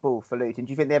best football for Luton?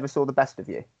 Do you think they ever saw the best of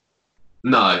you?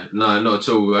 No, not at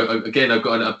all. Again, I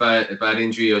got a bad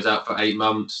injury. I was out for 8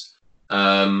 months.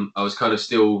 I was kind of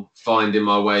still finding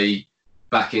my way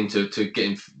back into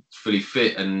getting fully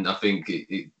fit, and I think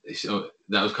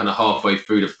that was kind of halfway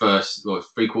through the first, or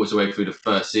 3/4 away through the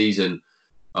first season.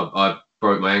 I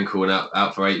broke my ankle and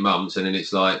out for 8 months, and then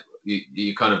it's like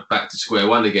you're kind of back to square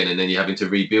one again, and then you're having to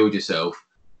rebuild yourself.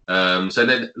 So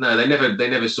then, no, they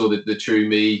never saw the true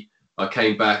me. I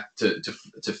came back to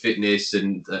fitness,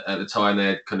 and at the time they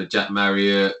had kind of Jack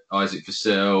Marriott, Isaac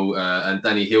Vassell, and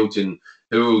Danny Hilton,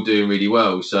 who were all doing really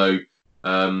well. So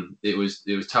it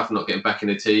was tough not getting back in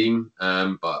the team.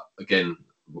 But again,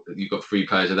 you've got 3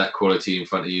 players of that quality in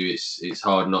front of you. It's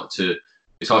hard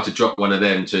to drop one of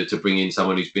them to bring in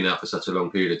someone who's been out for such a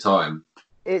long period of time.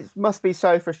 It must be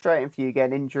so frustrating for you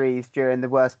getting injuries during the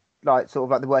worst,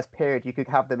 the worst period you could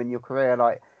have them in your career,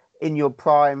 like in your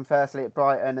prime, firstly at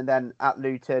Brighton and then at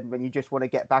Luton, when you just want to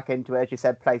get back into it, as you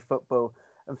said, play football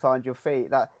and find your feet.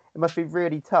 That it must be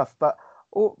really tough. But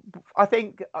I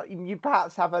think you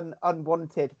perhaps have an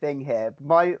unwanted thing here.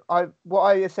 What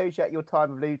I associate your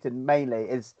time with Luton mainly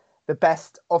is the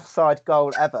best offside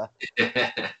goal ever.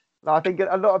 I think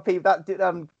a lot of people that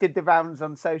did the rounds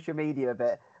on social media a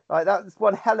bit. Like, that's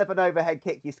one hell of an overhead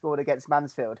kick you scored against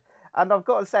Mansfield. And I've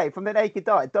got to say, from the naked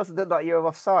eye, it doesn't look like you were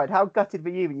offside. How gutted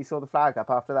were you when you saw the flag up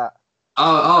after that?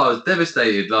 Oh, I was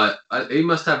devastated. Like, he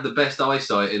must have the best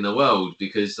eyesight in the world,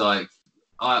 because, like,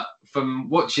 from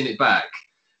watching it back,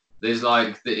 it's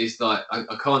like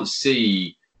I can't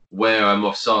see where I'm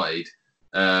offside.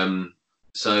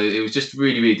 So it was just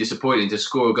really, really disappointing to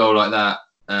score a goal like that.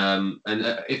 And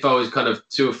if I was kind of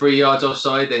 2 or 3 yards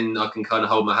offside, then I can kind of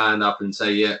hold my hand up and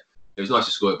say, yeah, it was nice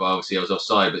to score it, but obviously I was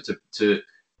offside. But to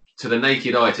the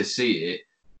naked eye to see it,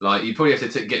 like, you probably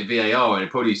have to get VAR and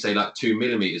probably say like 2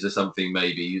 millimeters or something,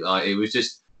 maybe. Like, it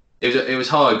was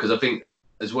hard, because I think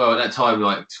as well at that time,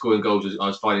 like, scoring goals I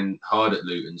was finding hard at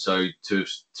Luton. So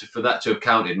for that to have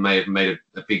counted may have made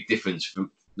a big difference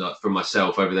for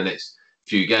myself over the next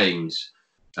few games.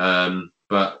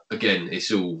 But again, it's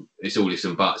all ifs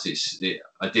and buts.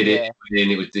 I did it,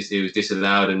 and it was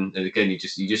disallowed, and again, you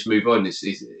just move on.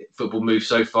 Football moves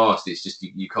so fast. It's just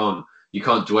you can't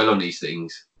dwell on these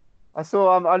things. I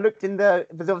saw. I looked in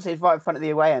because obviously it's right in front of the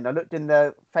away end. I looked in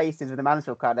the faces of the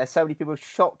Mansfield crowd. There's so many people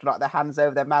shocked, like their hands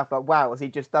over their mouth, like, wow, has he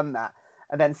just done that?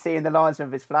 And then seeing the linesman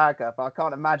with his flag up, I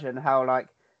can't imagine how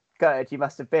gutted you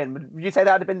must have been. Would you say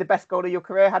that would have been the best goal of your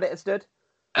career had it stood?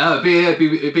 It'd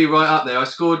be right up there. I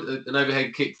scored an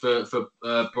overhead kick for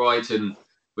Brighton,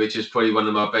 which is probably one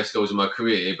of my best goals of my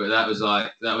career. But that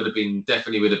would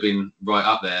have been right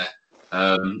up there.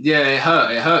 Yeah, it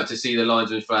hurt. It hurt to see the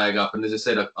linesman's flag up, and as I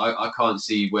said, I can't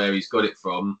see where he's got it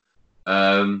from.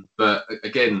 But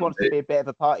again, he wants to be a bit of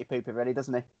a party pooper, really,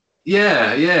 doesn't he?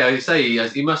 Yeah. I say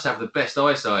he must have the best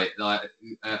eyesight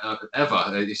ever.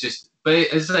 It's just, but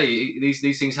as I say,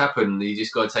 these things happen. You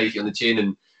just got to take it on the chin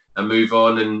and move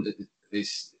on. And it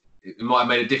might have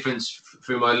made a difference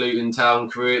through my Luton Town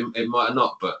career. It might have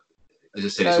not, but as I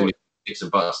said, it's all ifs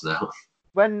and buts now.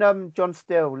 When John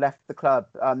Still left the club,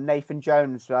 Nathan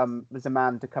Jones was a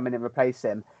man to come in and replace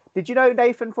him. Did you know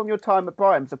Nathan from your time at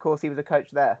Brighton? Of course, he was a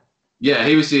coach there. Yeah,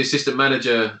 he was the assistant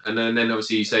manager, and then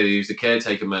obviously you say that he was the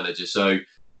caretaker manager. So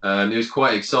it was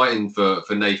quite exciting for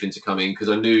Nathan to come in, because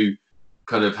I knew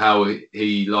kind of how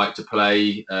he liked to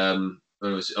play.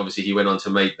 Obviously, he went on to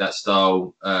make that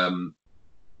style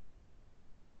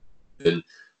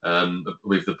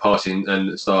with the passing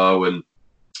and the style and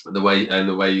the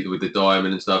way with the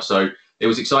diamond and stuff. So it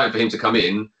was exciting for him to come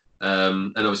in.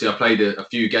 And obviously, I played a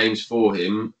few games for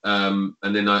him, and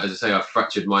then, as I say, I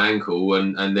fractured my ankle,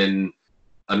 and then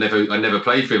I never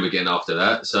played for him again after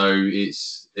that. So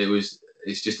it was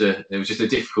just a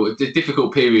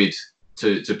difficult period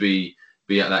to be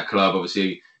at that club.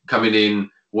 Obviously, coming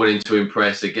in, wanting to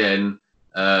impress again,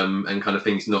 and kind of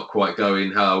things not quite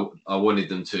going how I wanted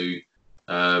them to.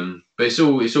 But it's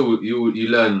all you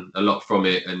learn a lot from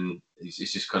it, and it's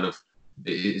just kind of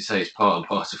it's part and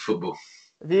parcel of football.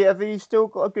 Have you still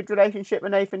got a good relationship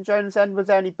with Nathan Jones? Then was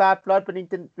there any bad blood when he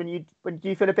didn't? When do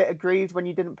you feel a bit aggrieved when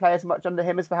you didn't play as much under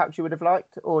him as perhaps you would have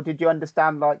liked, or did you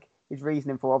understand like his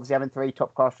reasoning for obviously having 3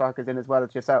 top class strikers in as well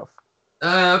as yourself?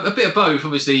 A bit of both.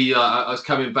 Obviously, I was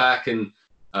coming back and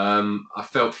I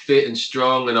felt fit and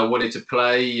strong, and I wanted to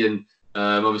play. And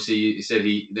obviously, he said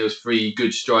there was 3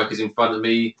 good strikers in front of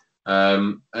me.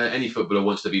 Any footballer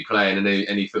wants to be playing, and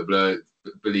any footballer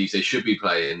believes they should be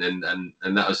playing, and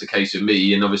that was the case with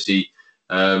me. And obviously,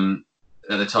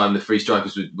 at the time, the 3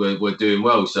 strikers were doing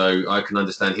well, so I can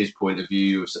understand his point of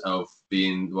view of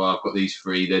being, well, I've got these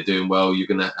 3, they're doing well. You're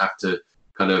going to have to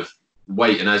kind of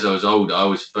wait. And as I was older, I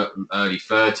was early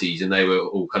 30s, and they were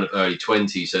all kind of early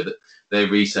 20s, so that their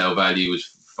resale value was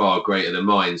far greater than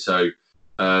mine. So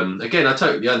again, I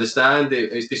totally understand.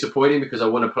 It's disappointing because I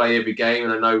want to play every game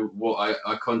and I know what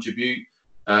I contribute.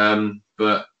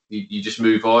 But you just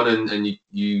move on and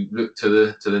you look to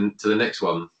the next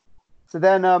one. So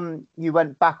then you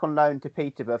went back on loan to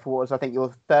Peterborough for what was, I think,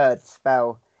 your 3rd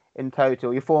spell in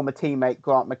total. Your former teammate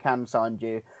Grant McCann signed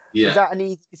you. Yeah. Was that an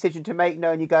easy decision to make,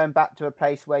 knowing you're going back to a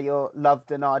place where you're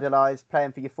loved and idolised,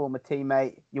 playing for your former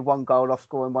teammate, your 1 goal off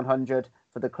scoring 100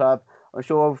 for the club? I'm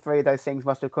sure all 3 of those things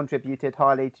must have contributed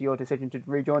highly to your decision to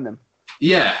rejoin them.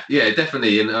 Yeah,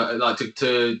 definitely. And like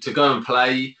to go and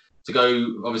play, to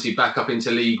go obviously back up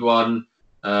into League One.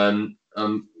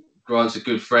 Grant's a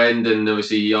good friend, and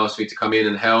obviously he asked me to come in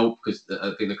and help because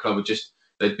I think the club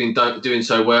they'd been doing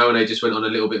so well, and they just went on a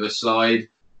little bit of a slide.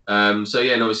 So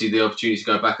yeah, and obviously the opportunity to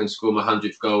go back and score my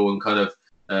 100th goal and kind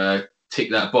of tick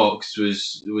that box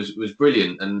was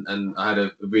brilliant, and I had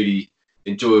a really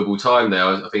enjoyable time there.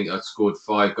 I think I scored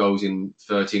 5 goals in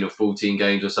 13 or 14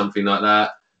 games or something like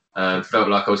that. Felt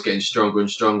like I was getting stronger and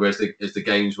stronger as the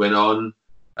games went on.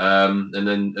 And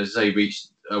then, as I say,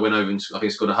 I went over and I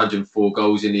think scored 104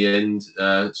 goals in the end.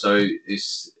 So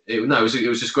it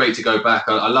was just great to go back.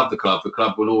 I love the club. The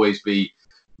club will always be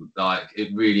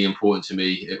really important to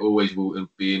me. It always will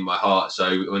be in my heart.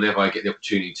 So whenever I get the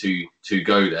opportunity to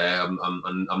go there,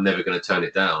 I'm never going to turn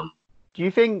it down. Do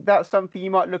you think that's something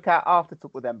you might look at after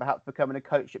football then, perhaps becoming a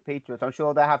coach at Peterborough? I'm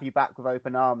sure they'll have you back with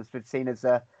open arms, but seen as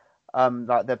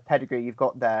like the pedigree you've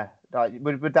got there. Like,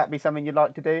 would that be something you'd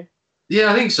like to do?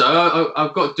 Yeah, I think so.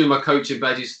 I've got to do my coaching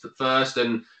badges first,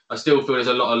 and I still feel there's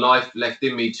a lot of life left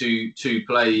in me to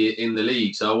play in the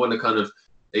league. So I want to kind of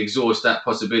exhaust that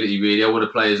possibility. Really, I want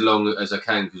to play as long as I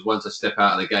can, because once I step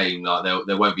out of the game, like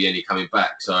there won't be any coming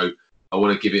back. So I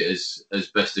want to give it as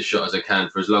best a shot as I can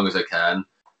for as long as I can.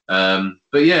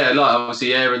 But yeah, like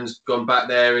obviously Aaron's gone back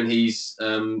there and he's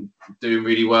doing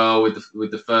really well with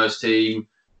the first team.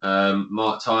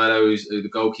 Mark Tyler, who's the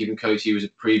goalkeeping coach, he was a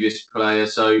previous player.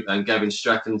 And Gavin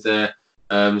Stratton's there.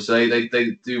 So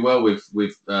they do well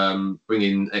with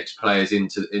bringing ex-players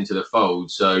into the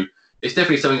fold. So it's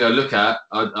definitely something I look at.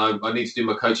 I need to do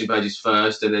my coaching badges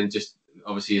first, and then just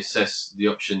obviously assess the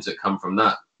options that come from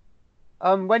that.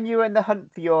 When you were in the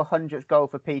hunt for your 100th goal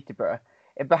for Peterborough,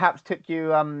 it perhaps took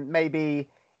you maybe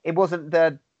it wasn't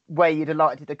the way you'd have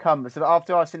liked it to come. So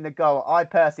after I've seen the goal, I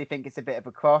personally think it's a bit of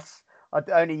a cross.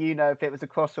 Only you know if it was a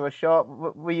cross or a shot.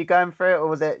 Were you going for it, or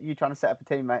was it you trying to set up a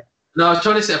teammate? No, I was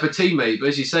trying to set up a teammate, but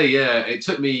as you say, yeah, it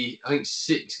took me, I think,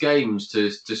 6 games to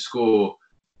score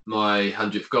my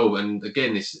 100th goal. And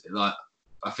again, it's like,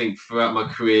 I think throughout my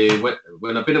career,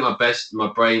 when I've been at my best,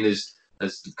 my brain has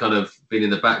kind of been in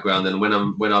the background. And when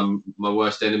I'm my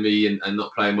worst enemy and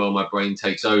not playing well, my brain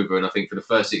takes over. And I think for the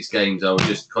first 6 games, I was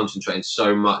just concentrating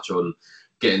so much on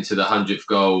getting to the 100th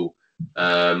goal.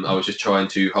 I was just trying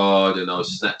too hard, and I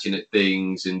was snatching at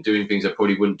things and doing things I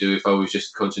probably wouldn't do if I was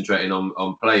just concentrating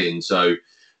on playing. So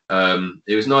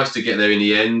it was nice to get there in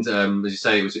the end. As you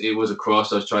say, it was a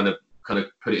cross. I was trying to kind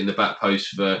of put it in the back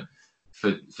post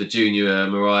for Junior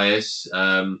Marias,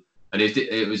 and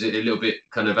it was a little bit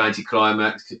kind of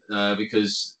anticlimax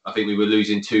because I think we were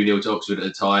losing 2-0 to Oxford at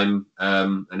the time,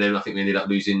 and then I think we ended up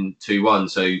losing 2-1.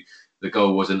 So the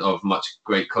goal wasn't of much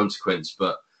great consequence,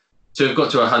 but to have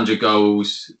got to 100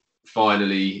 goals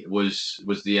finally was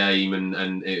the aim,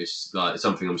 and it's like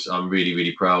something I'm really,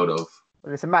 really proud of.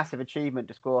 Well, it's a massive achievement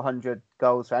to score 100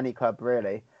 goals for any club,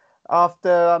 really.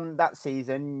 After that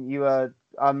season, you were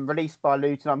released by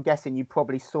Luton. I'm guessing you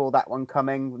probably saw that one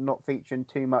coming, not featuring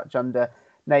too much under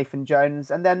Nathan Jones.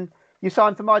 And then you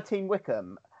signed for my team,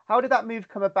 Wycombe. How did that move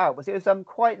come about? It was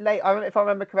quite late. If I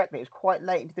remember correctly, it was quite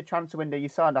late into the transfer window you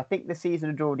signed. I think the season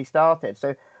had already started.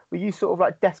 So were you sort of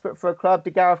like desperate for a club?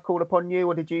 Did Gareth call upon you,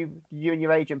 or did you and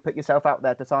your agent put yourself out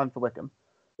there to sign for Wycombe?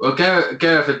 Well,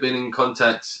 Gareth had been in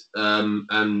contact,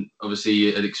 and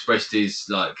obviously had expressed his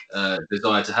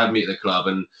desire to have me at the club,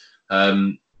 and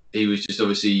He was just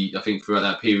obviously, I think throughout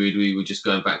that period, we were just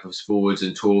going backwards, forwards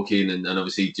and talking and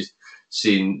obviously just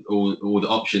seeing all the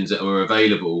options that were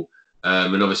available.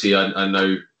 And obviously I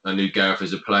knew Gareth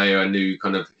as a player. I knew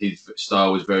kind of his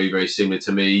style was very, very similar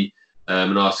to me.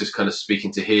 And I was just kind of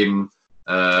speaking to him.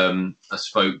 I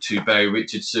spoke to Barry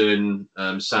Richardson.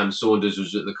 Sam Saunders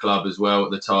was at the club as well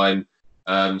at the time.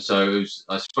 So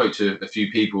I spoke to a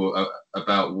few people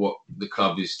about what the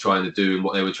club is trying to do and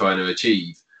what they were trying to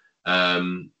achieve.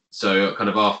 So kind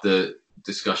of after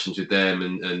discussions with them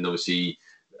and obviously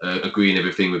agreeing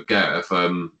everything with Gareth,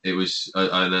 it was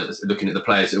looking at the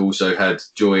players that also had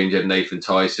joined. You had Nathan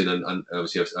Tyson and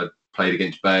obviously I played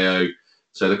against Bayo.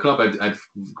 So the club had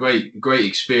great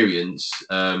experience,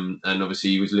 and obviously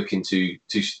he was looking to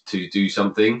do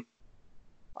something.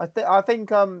 I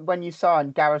think when you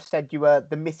signed, Gareth said you were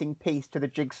the missing piece to the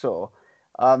jigsaw.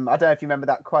 I don't know if you remember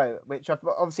that quote, which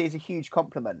obviously is a huge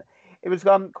compliment. It was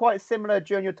quite similar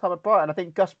during your time at Brighton. I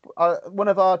think Gus, one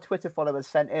of our Twitter followers,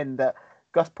 sent in that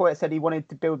Gus Poyet said he wanted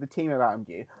to build the team around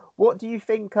you. What do you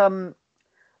think?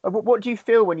 What do you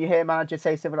feel when you hear a manager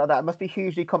say something like that? It must be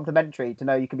hugely complimentary to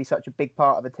know you can be such a big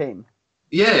part of a team.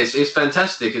 Yeah, it's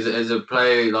fantastic as a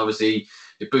player. Obviously,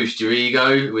 it boosts your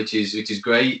ego, which is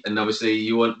great, and obviously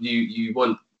you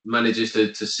want managers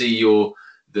to see your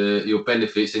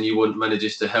benefits, and you want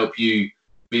managers to help you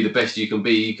be the best you can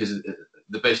be, because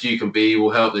the best you can be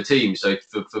will help the team. So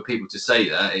for people to say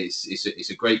that, it's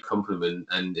a great compliment,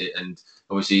 and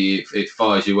obviously it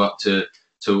fires you up to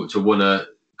want to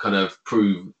kind of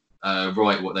prove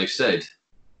right what they've said.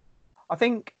 I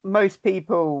think most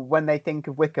people, when they think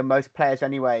of Wycombe, most players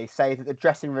anyway, say that the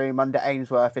dressing room under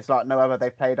Ainsworth is like no other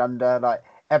they've played under. Like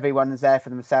everyone's there for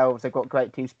themselves. They've got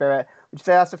great team spirit. Would you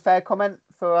say that's a fair comment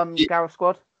for Gareth's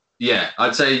squad? Yeah,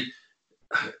 I'd say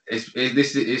this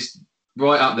is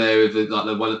right up there with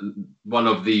one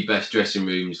of the best dressing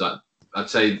rooms. Like I'd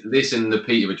say this and the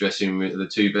Peterborough dressing room are the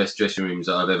two best dressing rooms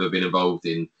that I've ever been involved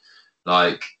in.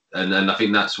 Like, and I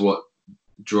think that's what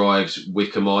drives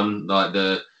Wycombe on. Like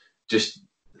the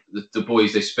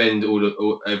boys, they spend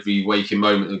every waking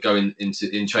moment of going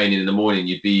in training in the morning.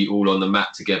 You'd be all on the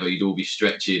mat together. You'd all be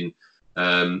stretching.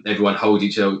 Everyone hold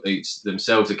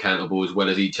themselves accountable as well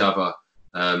as each other.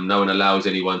 No one allows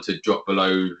anyone to drop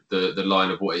below the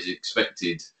line of what is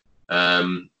expected.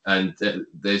 And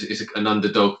it's an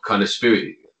underdog kind of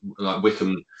spirit. Like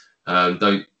Wycombe,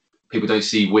 people don't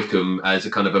see Wycombe as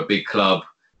a kind of a big club.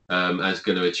 As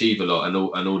going to achieve a lot,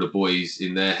 and all the boys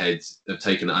in their heads have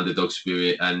taken the underdog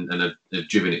spirit and have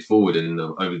driven it forward. And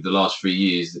over the last 3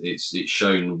 years, it's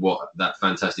shown what that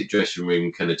fantastic dressing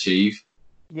room can achieve.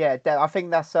 Yeah, I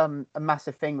think that's a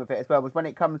massive thing with it as well. Was when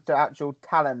it comes to actual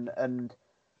talent and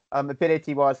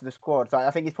ability-wise of the squad. So I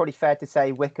think it's probably fair to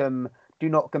say Wycombe do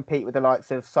not compete with the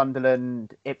likes of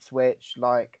Sunderland, Ipswich,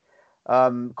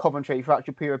 Coventry for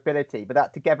actual pure ability. But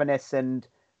that togetherness and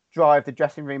drive the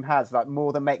dressing room has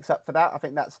more than makes up for that. I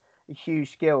think that's a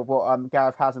huge skill of what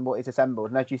Gareth has and what he's assembled.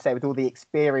 And as you say, with all the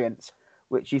experience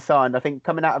which you signed, I think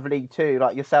coming out of League Two,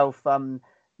 like yourself,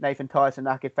 Nathan Tyson,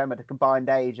 Akif Fema, the combined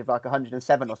age of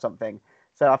 107 or something.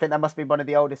 So I think that must be one of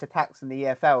the oldest attacks in the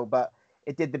EFL, but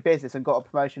it did the business and got a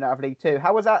promotion out of League Two.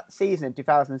 How was that season in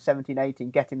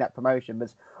 2017-18 getting that promotion?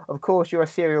 Because of course you're a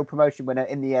serial promotion winner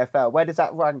in the EFL. Where does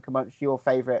that rank amongst your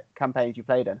favourite campaigns you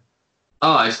played in?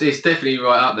 Oh, it's definitely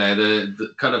right up there.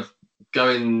 The kind of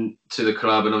going to the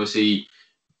club, and obviously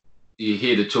you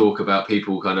hear the talk about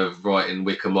people kind of writing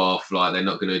Wycombe off, like they're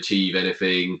not going to achieve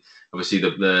anything. Obviously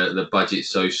the budget's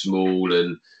so small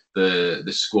and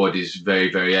the squad is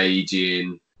very, very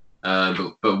aging.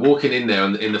 But walking in there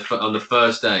on the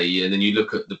first day, and then you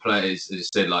look at the players,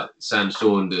 as I said, like Sam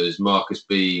Saunders, Marcus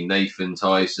Bean, Nathan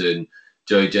Tyson,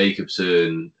 Joe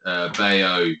Jacobson,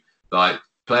 Bayo, like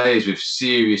players with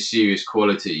serious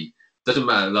quality. Doesn't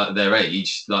matter like their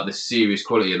age, like the serious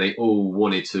quality, and they all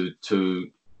wanted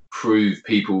to prove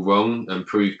people wrong and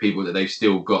prove people that they've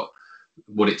still got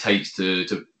what it takes to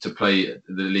play at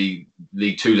the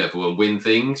League Two level and win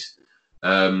things.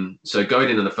 So going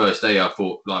in on the first day, I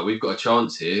thought we've got a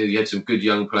chance here. You had some good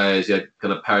young players. You had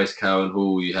kind of Paris Cowan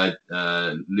Hall. You had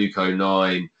Luke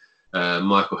O'Nien,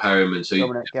 Michael Harriman.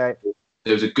 So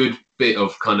there was a good bit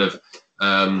of kind of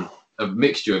a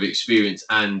mixture of experience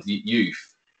and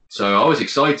youth. So I was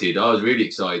excited. I was really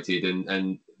excited,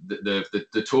 and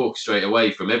the talk straight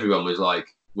away from everyone was like,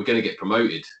 "We're going to get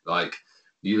promoted." Like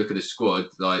you look at the squad,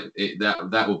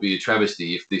 that will be a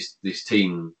travesty if this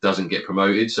team doesn't get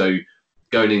promoted. So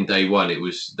going in day one,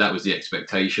 that was the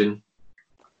expectation.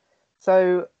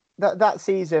 So that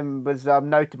season was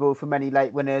notable for many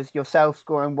late winners. Yourself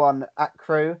scoring one at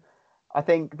Crewe. I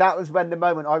think that was when the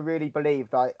moment I really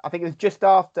believed. Like, I think it was just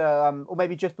after, or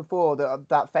maybe just before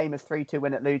that famous 3-2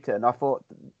 win at Luton. I thought,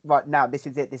 right now, this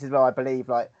is it. This is where I believe,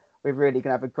 like, we're really going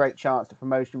to have a great chance to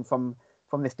promotion from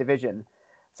this division.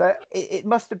 So it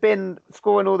must have been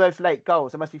scoring all those late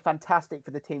goals. It must be fantastic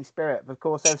for the team spirit. But of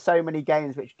course, there's so many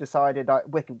games which decided like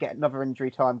Wycombe get another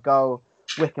injury time goal.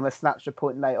 Wycombe has snatched a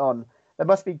point late on. That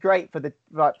must be great for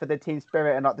the team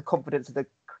spirit and like the confidence of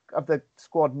the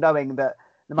squad, knowing that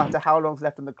no matter how long's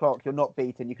left on the clock, you're not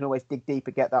beaten. You can always dig deep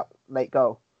and get that late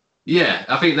goal. Yeah,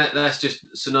 I think that's just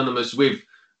synonymous with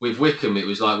Wycombe. It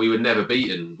was like we were never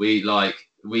beaten. We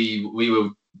were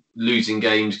losing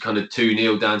games kind of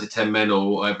 2-0 down to 10 men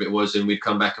or whatever it was, and we'd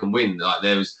come back and win. Like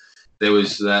there was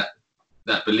that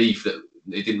belief that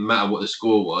it didn't matter what the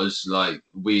score was. Like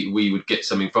we would get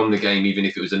something from the game, even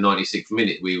if it was a 96th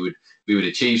minute. We would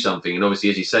achieve something. And obviously,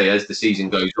 as you say, as the season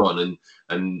goes on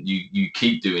and you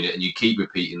keep doing it and you keep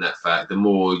repeating that fact, the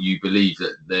more you believe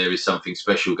that there is something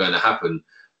special going to happen.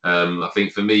 I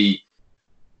think for me,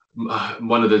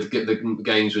 one of the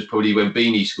games was probably when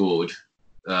Beanie scored.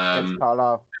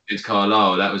 Carlisle. It's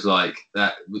Carlisle. That was like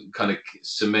that kind of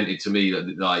cemented to me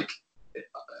that like it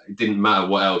didn't matter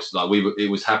what else. Like it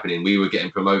was happening. We were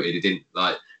getting promoted. It didn't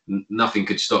like nothing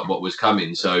could stop what was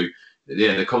coming. So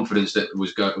yeah, the confidence that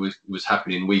was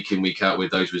happening week in week out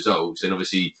with those results, and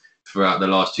obviously throughout the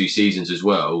last 2 seasons as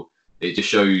well, it just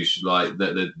shows like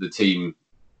that the team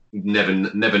never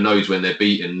knows when they're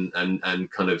beaten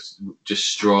and kind of just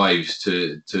strives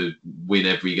to win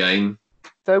every game.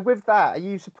 So with that, are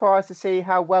you surprised to see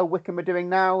how well Wycombe are doing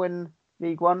now in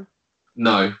League One?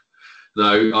 No,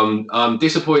 I'm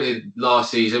disappointed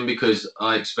last season because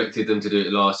I expected them to do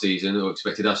it last season, or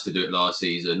expected us to do it last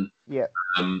season. Yeah.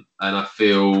 And I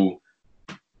feel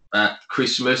at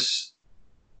Christmas,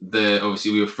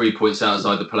 obviously we were 3 points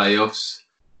outside the playoffs.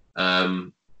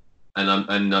 And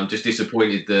I'm just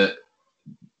disappointed that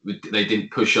they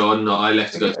didn't push on. I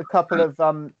left to go. A couple of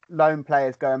loan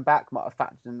players going back might have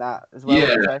factored in that as well.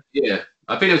 Yeah.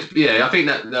 I think it was. Yeah, I think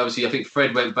that obviously. I think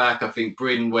Fred went back. I think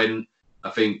Bryn went. I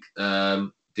think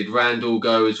did Randall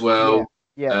go as well?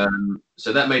 Yeah.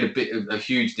 So that made a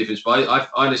huge difference. But I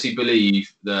honestly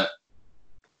believe that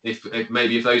if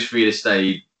those 3 had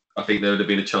stayed, I think there would have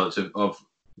been a chance of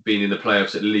being in the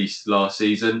playoffs at least last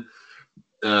season.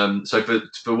 So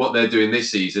for what they're doing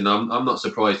this season, I'm not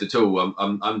surprised at all.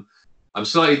 I'm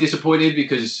slightly disappointed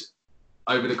because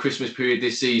over the Christmas period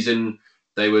this season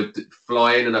they were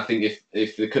flying, and I think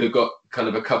if they could have got kind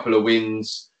of a couple of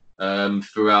wins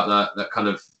throughout that kind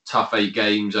of tough 8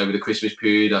 games over the Christmas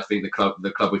period, I think the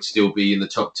club would still be in the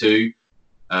top 2.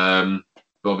 But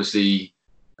obviously,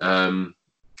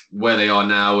 where they are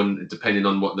now, and depending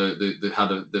on what how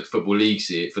the football league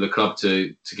see it, for the club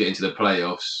to get into the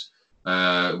playoffs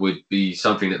would be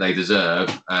something that they deserve,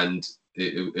 and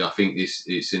I think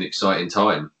it's an exciting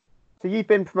time. So you've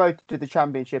been promoted to the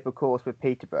Championship, of course, with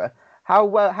Peterborough.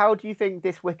 How do you think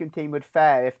this Wycombe team would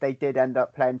fare if they did end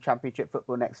up playing Championship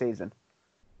football next season?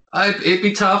 It'd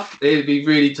be tough. It'd be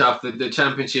really tough. The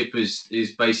Championship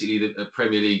is basically the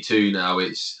Premier League 2 now.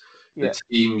 It's the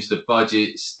teams, the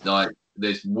budgets. Like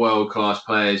there's world class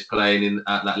players playing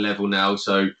at that level now.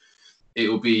 So it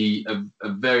will be a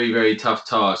very, very tough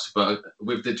task. But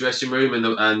with the dressing room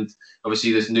and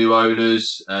obviously there's new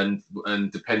owners and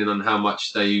depending on how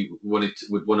much they would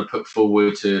want to put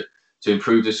forward to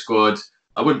improve the squad,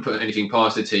 I wouldn't put anything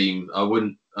past the team. I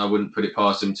wouldn't put it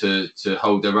past them to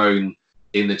hold their own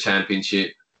in the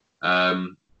Championship. But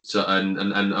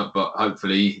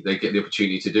hopefully they get the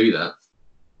opportunity to do that.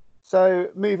 So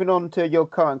moving on to your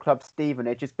current club,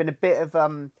 Stevenage, it's been a bit of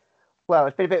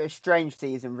it's been a bit of a strange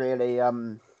season really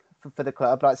for the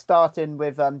club. Like starting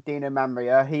with Dino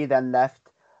Mamria, he then left.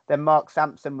 Then Mark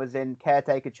Sampson was in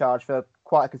caretaker charge for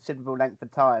quite a considerable length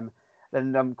of time.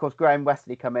 Then of course Graham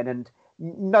Wesley come in, and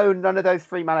none of those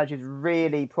 3 managers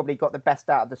really probably got the best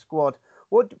out of the squad.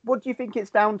 What do you think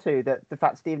it's down to, that the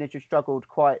fact Stevenage has struggled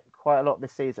quite a lot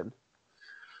this season?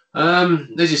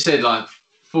 As you said, like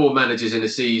 4 managers in a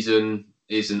season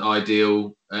isn't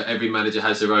ideal. Every manager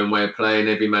has their own way of playing.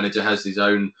 Every manager has his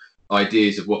own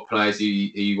ideas of what players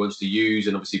he wants to use,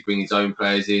 and obviously bring his own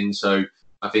players in. So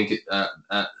I think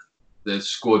the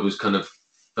squad was kind of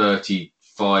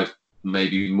 35,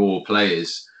 maybe more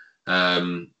players.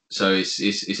 So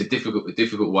it's a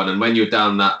difficult one. And when you're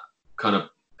down that kind of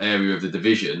area of the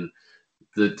division,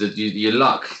 your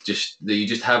luck you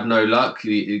just have no luck.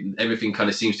 Everything kind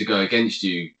of seems to go against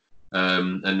you,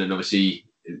 and then obviously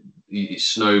it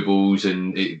snowballs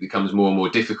and it becomes more and more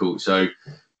difficult. So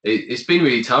it's been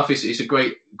really tough. It's a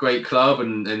great club,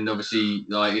 and obviously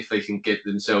like if they can get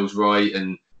themselves right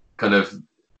and kind of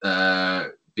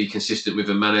be consistent with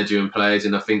the manager and players,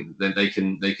 and I think that they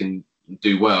can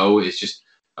do well. It's just,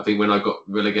 I think when I got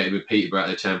relegated with Peterborough at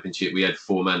the Championship, we had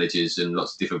 4 managers and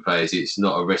lots of different players. It's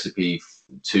not a recipe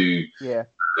to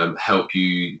help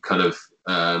you kind of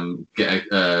get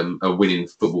a winning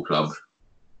football club.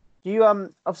 Do you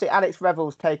obviously Alex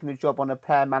Revell's taken a job on a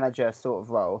player manager sort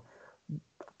of role?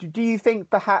 Do you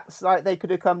think perhaps like they could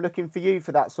have come looking for you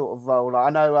for that sort of role? Like, I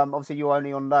know obviously you're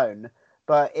only on loan,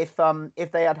 but if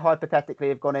they had hypothetically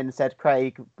have gone in and said,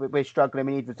 Craig, we're struggling,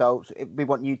 we need results, we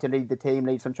want you to lead the team,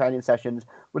 lead some training sessions,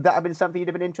 would that have been something you'd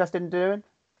have been interested in doing?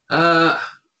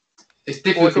 It's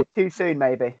difficult. Or is it too soon,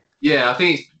 maybe? Yeah, I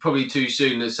think it's probably too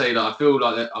soon to say that. I feel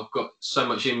like that I've got so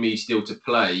much in me still to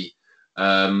play.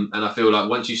 And I feel like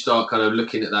once you start kind of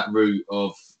looking at that route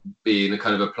of being a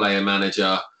kind of a player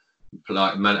manager,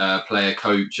 player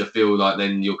coach, I feel like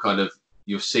then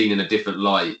you're seen in a different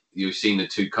light. You're seen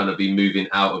to kind of be moving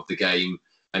out of the game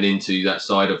and into that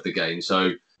side of the game.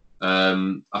 So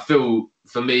I feel,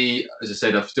 for me, as I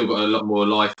said, I've still got a lot more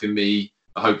life in me.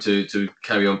 I hope to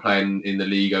carry on playing in the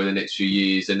league over the next few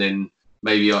years, and then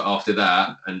maybe after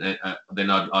that, and then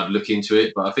I'd look into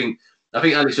it. But I think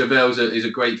Alex Revell is a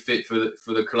great fit for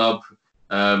the club.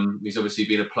 He's obviously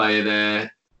been a player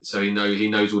there, so he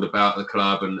knows all about the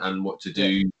club and what to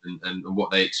do and what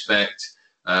they expect.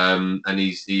 And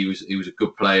he was a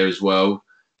good player as well.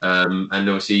 And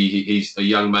obviously he's a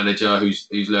young manager who's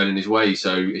learning his way.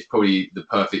 So it's probably the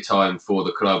perfect time for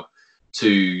the club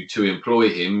to employ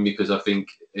him, because I think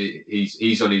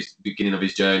he's on his beginning of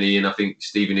his journey, and I think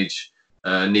Stevenage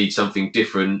need something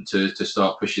different to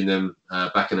start pushing them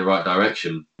back in the right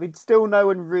direction. Still no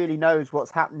one really knows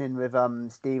what's happening with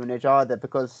Stevenage either,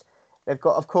 because they've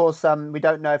got, of course, we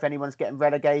don't know if anyone's getting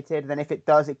relegated. Then if it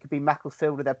does, it could be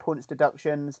Macclesfield with their points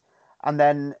deductions, and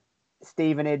then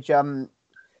Stevenage,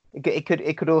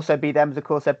 it could also be them, as of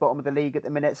course they're bottom of the league at the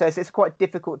minute. So it's quite a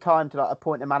difficult time to like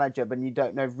appoint a manager when you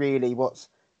don't know really what's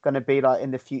going to be like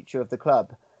in the future of the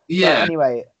club. Yeah. But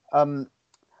anyway,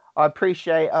 I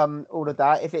appreciate all of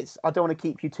that. I don't want to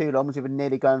keep you too long, because we're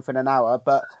nearly going for an hour,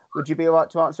 but would you be all right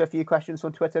to answer a few questions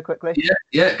on Twitter quickly?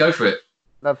 Yeah, go for it.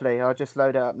 Lovely. I'll just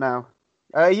load it up now.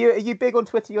 Are you big on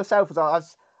Twitter yourself?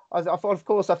 Of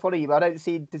course I follow you, but I don't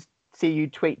see you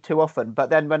tweet too often. But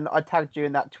then when I tagged you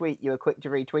in that tweet, you were quick to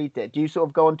retweet it. Do you sort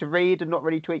of go on to read and not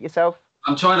really tweet yourself?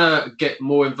 I'm trying to get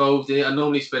more involved in it. I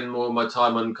normally spend more of my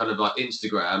time on kind of like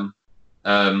Instagram.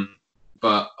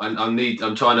 But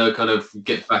I'm trying to kind of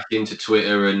get back into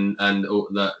Twitter and all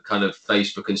that kind of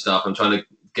Facebook and stuff. I'm trying to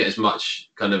get as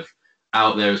much kind of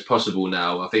out there as possible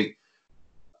now. I think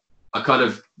I kind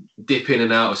of dip in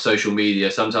and out of social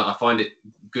media. Sometimes I find it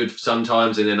good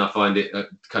sometimes, and then I find it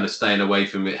kind of staying away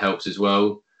from it helps as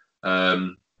well.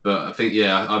 But I think,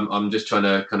 I'm just trying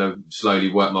to kind of slowly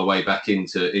work my way back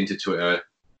into Twitter.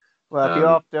 Well, if you're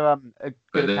after a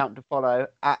good account to follow,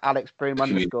 at Alex Broom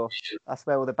 _, that's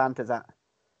where all the banter's at.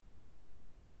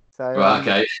 So right,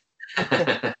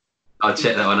 okay. I'll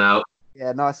check that one out.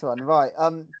 Yeah, nice one. Right,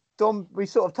 Dom, we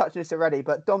sort of touched on this already,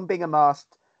 but Dom Bingham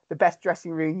asked the best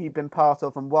dressing room you've been part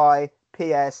of and why.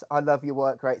 P.S. I love your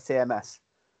work rate, CMS.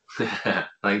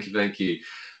 Thank you.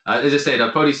 As I said,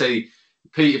 I'd probably say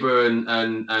Peterborough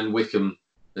and Wycombe,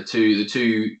 the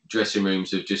two dressing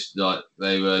rooms have just like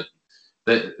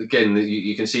again,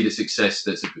 you can see the success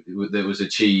that was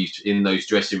achieved in those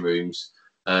dressing rooms,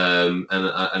 and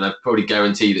I probably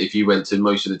guarantee that if you went to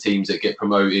most of the teams that get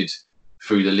promoted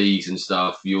through the leagues and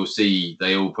stuff, you'll see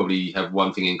they all probably have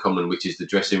one thing in common, which is the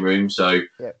dressing room. So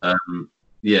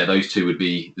those two would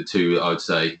be the two that I'd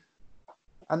say.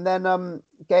 And then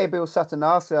Gabriel Sutton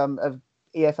asked, of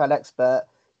EFL expert,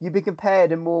 you've been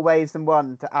compared in more ways than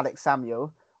one to Alex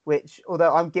Samuel, which,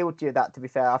 although I'm guilty of that, to be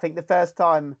fair, I think the first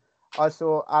time I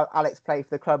saw Alex play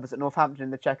for the club was at Northampton in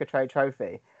the Checkatrade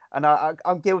Trophy. And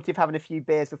I'm guilty of having a few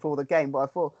beers before the game, but I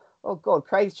thought, oh God,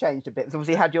 Craig's changed a bit. Because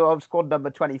obviously he had your old squad number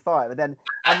 25. And then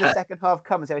as the second half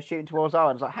comes, they were shooting towards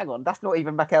Ireland. I was like, hang on, that's not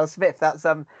even Michael Smith, that's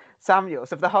Samuel.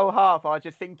 So for the whole half, I was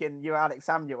just thinking you were Alex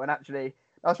Samuel, and actually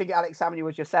I was thinking Alex Samuel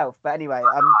was yourself. But anyway,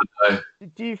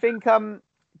 do you think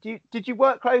did you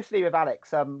work closely with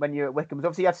Alex when you were at Wycombe? Because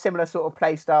obviously you have similar sort of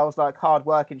play styles, like hard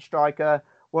working striker,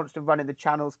 wants to run in the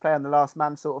channels, play on the last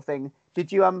man sort of thing.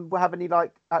 Did you have any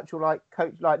actual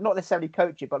coach, not necessarily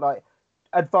coach you, but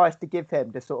advice to give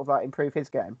him to sort of improve his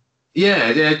game?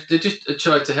 Yeah, they just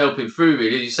tried to help him through.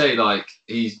 Really, as you say,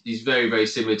 he's very, very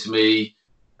similar to me.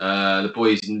 The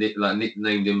boys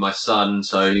nicknamed him my son,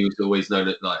 so he was always known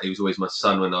as he was always my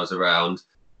son when I was around.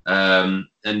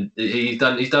 And he's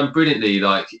done brilliantly.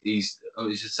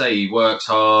 He works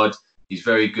hard. He's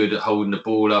very good at holding the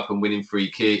ball up and winning free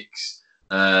kicks.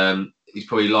 he's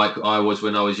probably like I was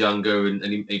when I was younger, and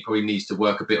he probably needs to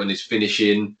work a bit on his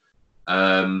finishing.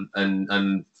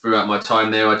 And throughout my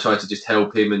time there, I tried to just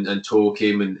help him and talk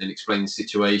him and explain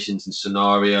situations and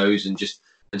scenarios and just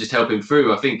help him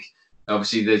through. I think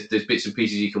obviously there's bits and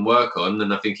pieces you can work on,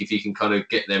 and I think if you can kind of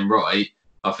get them right,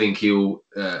 I think he'll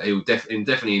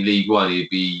definitely in League One he'd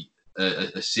be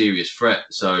a serious threat.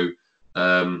 So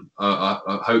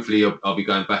hopefully I'll be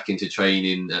going back into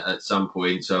training at some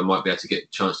point, so I might be able to get a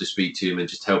chance to speak to him and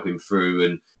just help him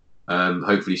through and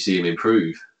hopefully see him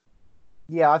improve.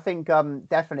 Yeah, I think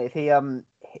definitely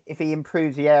if he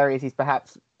improves the areas he's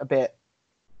perhaps a bit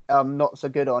not so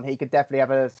good on, he could definitely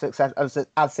have a success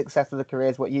as successful a career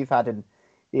as what you've had in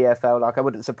the EFL. Like, it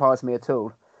wouldn't surprise me at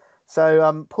all.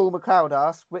 So Paul McLeod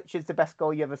asks, which is the best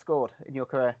goal you ever scored in your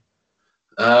career?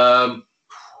 I'd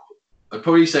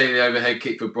probably say the overhead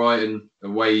kick for Brighton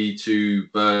away to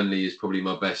Burnley is probably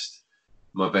my best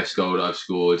goal that I've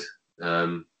scored.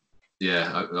 I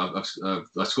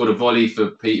scored a volley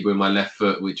for Peterborough with my left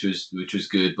foot, which was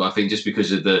good. But I think just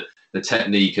because of the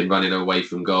technique and running away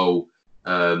from goal,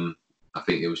 I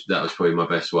think that was probably my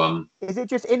best one. Is it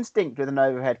just instinct with an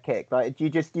overhead kick? Like, do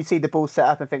you see the ball set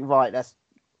up and think, right, let's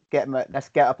get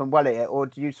up and volley it, or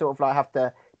do you sort of like have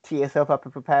to tee yourself up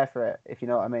and prepare for it, if you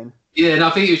know what I mean? Yeah, and I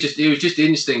think it was just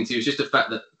instinct. It was just the fact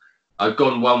that I'd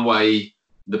gone one way,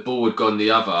 the ball had gone the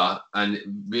other,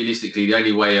 and realistically, the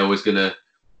only way I was gonna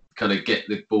kind of get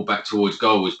the ball back towards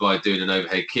goal was by doing an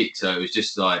overhead kick. So it was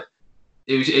just like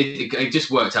it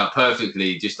just worked out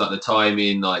perfectly. Just like the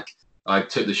timing, like I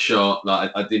took the shot,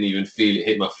 like I didn't even feel it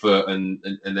hit my foot, and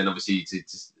then obviously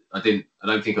I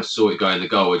don't think I saw it go in the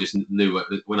goal. I just knew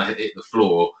when I hit the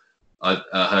floor, I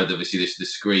heard obviously the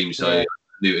scream, so I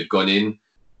knew it had gone in.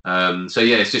 So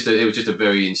yeah, it was just a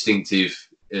very instinctive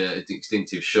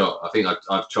shot. I think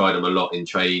I've tried them a lot in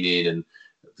training and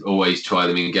always try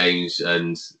them in games,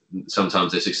 and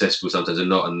sometimes they're successful, sometimes they're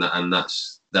not, and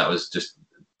that was just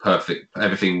perfect.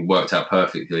 Everything worked out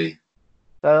perfectly.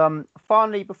 So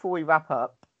finally, before we wrap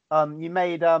up, you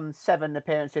made 7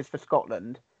 appearances for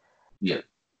Scotland. Yeah.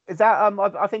 Is that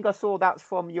I think I saw that's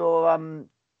from your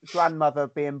grandmother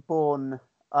being born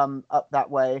up that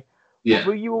way. Yeah.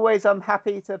 Were you always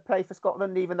happy to play for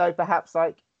Scotland, even though perhaps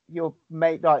like your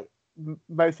mate, like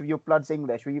most of your blood's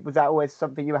English? Was that always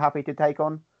something you were happy to take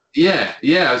on? Yeah.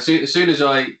 As soon as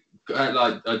I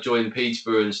joined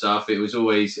Peterborough and stuff, it was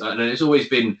always, and it's always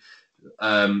been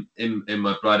in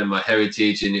my blood and my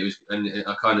heritage, and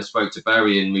I kind of spoke to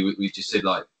Barry, and we just said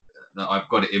like, I've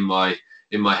got it in my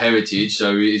heritage,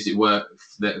 so is it worth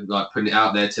like putting it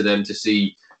out there to them to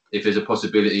see if there's a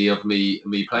possibility of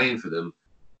me playing for them?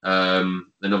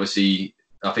 And obviously,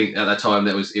 I think at that time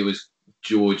it was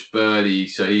George Burley,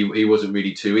 so he wasn't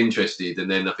really too interested.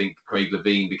 And then I think Craig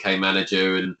Levein became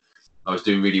manager, and I was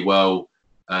doing really well.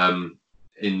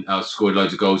 I scored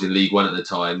loads of goals in League One at the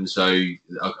time, so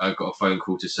I got a phone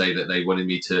call to say that they wanted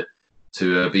me to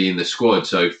be in the squad.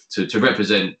 So to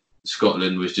represent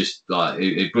Scotland was just like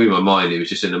it blew my mind. It was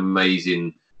just an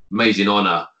amazing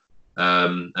honour.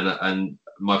 And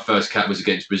my first cap was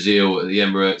against Brazil at the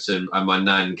Emirates, and my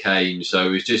nan came. So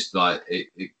it was just like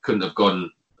it couldn't have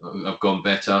gone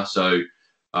better. So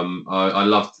I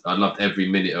loved every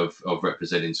minute of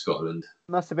representing Scotland.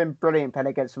 Must have been brilliant playing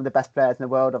against some of the best players in the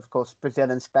world. Of course,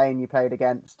 Brazil and Spain you played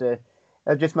against. It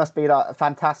just must be like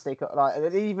fantastic.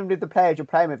 Like even with the players you're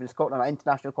playing with in Scotland, like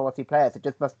international quality players, it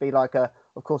just must be like of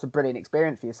course a brilliant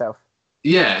experience for yourself.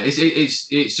 Yeah,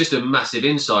 it's just a massive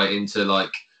insight into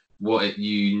like what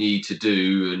you need to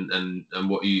do and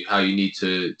how you need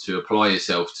to apply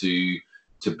yourself to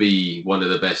be one of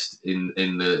the best in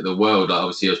the world. Like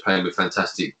obviously, I was playing with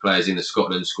fantastic players in the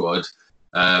Scotland squad,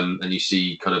 and you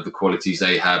see kind of the qualities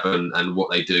they have and what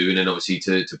they do, and then obviously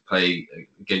to play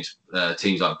against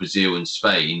teams like Brazil and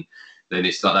Spain, then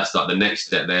it's like that's like the next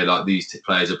step. They're like these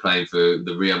players are playing for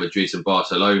the Real Madrids and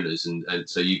Barcelonas, and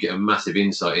so you get a massive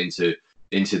insight into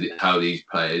how these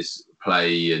players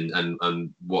play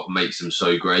and what makes them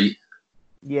so great.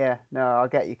 Yeah, no, I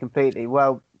get you completely.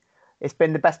 Well, it's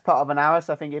been the best part of an hour,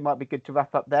 so I think it might be good to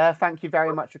wrap up there. Thank you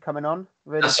very much for coming on.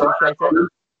 Really appreciate it.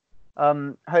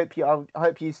 I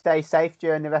hope you stay safe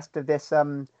during the rest of this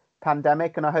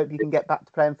pandemic, and I hope you can get back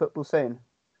to playing football soon.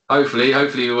 Hopefully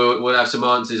we'll have some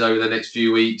answers over the next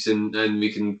few weeks, and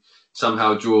we can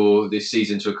somehow draw this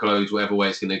season to a close, whatever way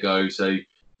it's going to go. So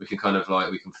we can kind of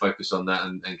we can focus on that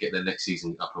and get the next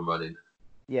season up and running.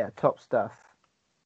 Yeah, top stuff.